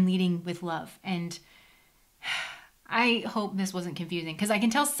and leading with love. And I hope this wasn't confusing, because I can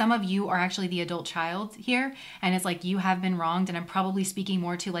tell some of you are actually the adult child here, and it's like you have been wronged, and I'm probably speaking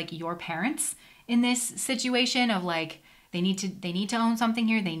more to like your parents in this situation of like they need to own something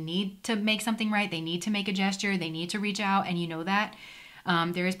here, they need to make something right, they need to make a gesture, they need to reach out, and you know that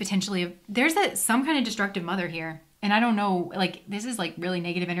there is potentially some kind of destructive mother here, and I don't know, like this is like really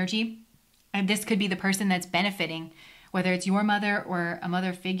negative energy, and this could be the person that's benefiting, whether it's your mother or a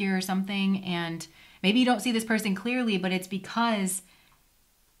mother figure or something, and maybe you don't see this person clearly, but it's because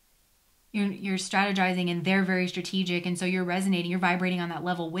you're strategizing and they're very strategic. And so you're resonating, you're vibrating on that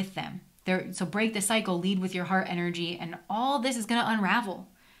level with them. So break the cycle, lead with your heart energy, and all this is going to unravel.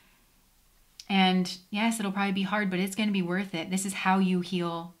 And yes, it'll probably be hard, but it's going to be worth it. This is how you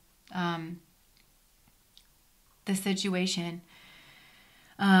heal the situation.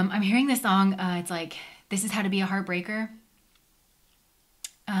 I'm hearing this song. It's like, this is how to be a heartbreaker.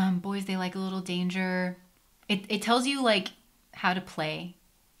 Boys, they like a little danger. It tells you like how to play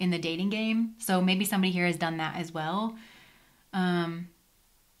in the dating game. So maybe somebody here has done that as well.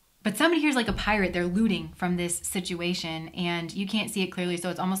 But somebody here is like a pirate. They're looting from this situation and you can't see it clearly. So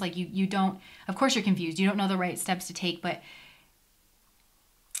it's almost like you don't, of course you're confused. You don't know the right steps to take, but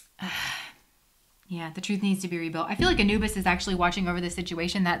yeah, the truth needs to be rebuilt. I feel like Anubis is actually watching over this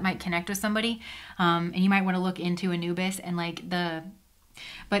situation. That might connect with somebody. And you might want to look into Anubis and like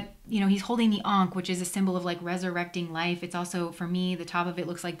but you know, he's holding the Ankh, which is a symbol of like resurrecting life. It's also, for me, the top of it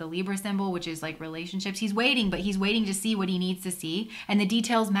looks like the Libra symbol, which is like relationships. He's waiting, but he's waiting to see what he needs to see. And the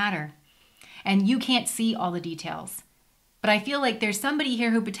details matter. And you can't see all the details. But I feel like there's somebody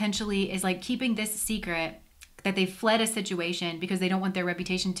here who potentially is like keeping this secret, that they fled a situation because they don't want their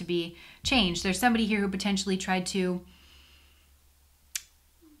reputation to be changed. There's somebody here who potentially tried to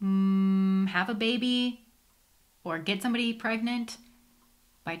have a baby or get somebody pregnant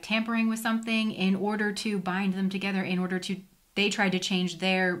by tampering with something in order to bind them together, they tried to change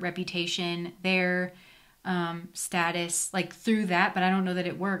their reputation, their status, like through that, but I don't know that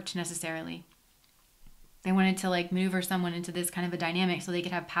it worked necessarily. They wanted to like maneuver someone into this kind of a dynamic so they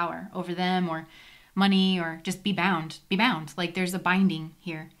could have power over them or money or just be bound. Like there's a binding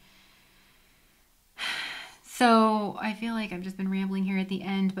here. So I feel like I've just been rambling here at the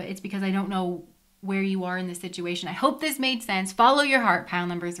end, but it's because I don't know where you are in this situation. I hope this made sense. Follow your heart, pile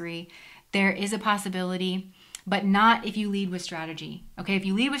number 3. There is a possibility, but not if you lead with strategy. Okay, if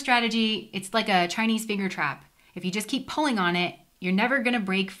you lead with strategy, it's like a Chinese finger trap. If you just keep pulling on it, you're never going to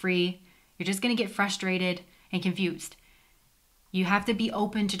break free. You're just going to get frustrated and confused. You have to be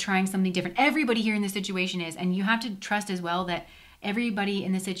open to trying something different. Everybody here in this situation is, and you have to trust as well that everybody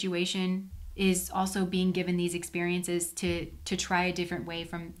in the situation is also being given these experiences to try a different way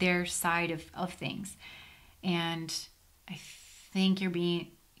from their side of things. And I think you're being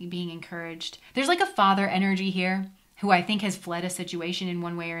encouraged. There's like a father energy here who I think has fled a situation in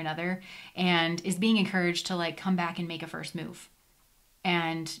one way or another and is being encouraged to like come back and make a first move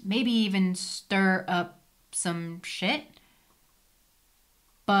and maybe even stir up some shit.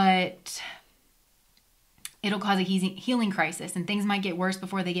 But it'll cause a healing crisis and things might get worse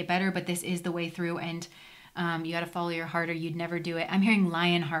before they get better, but this is the way through, and you got to follow your heart or you'd never do it. I'm hearing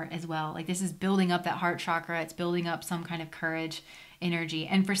lion heart as well. Like this is building up that heart chakra. It's building up some kind of courage energy.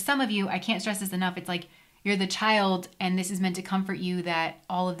 And for some of you, I can't stress this enough. It's like you're the child and this is meant to comfort you that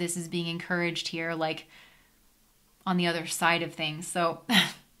all of this is being encouraged here, like on the other side of things. So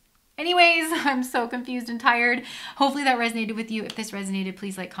anyways, I'm so confused and tired. Hopefully that resonated with you. If this resonated,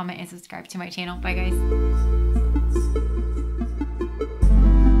 please like, comment, and subscribe to my channel. Bye guys.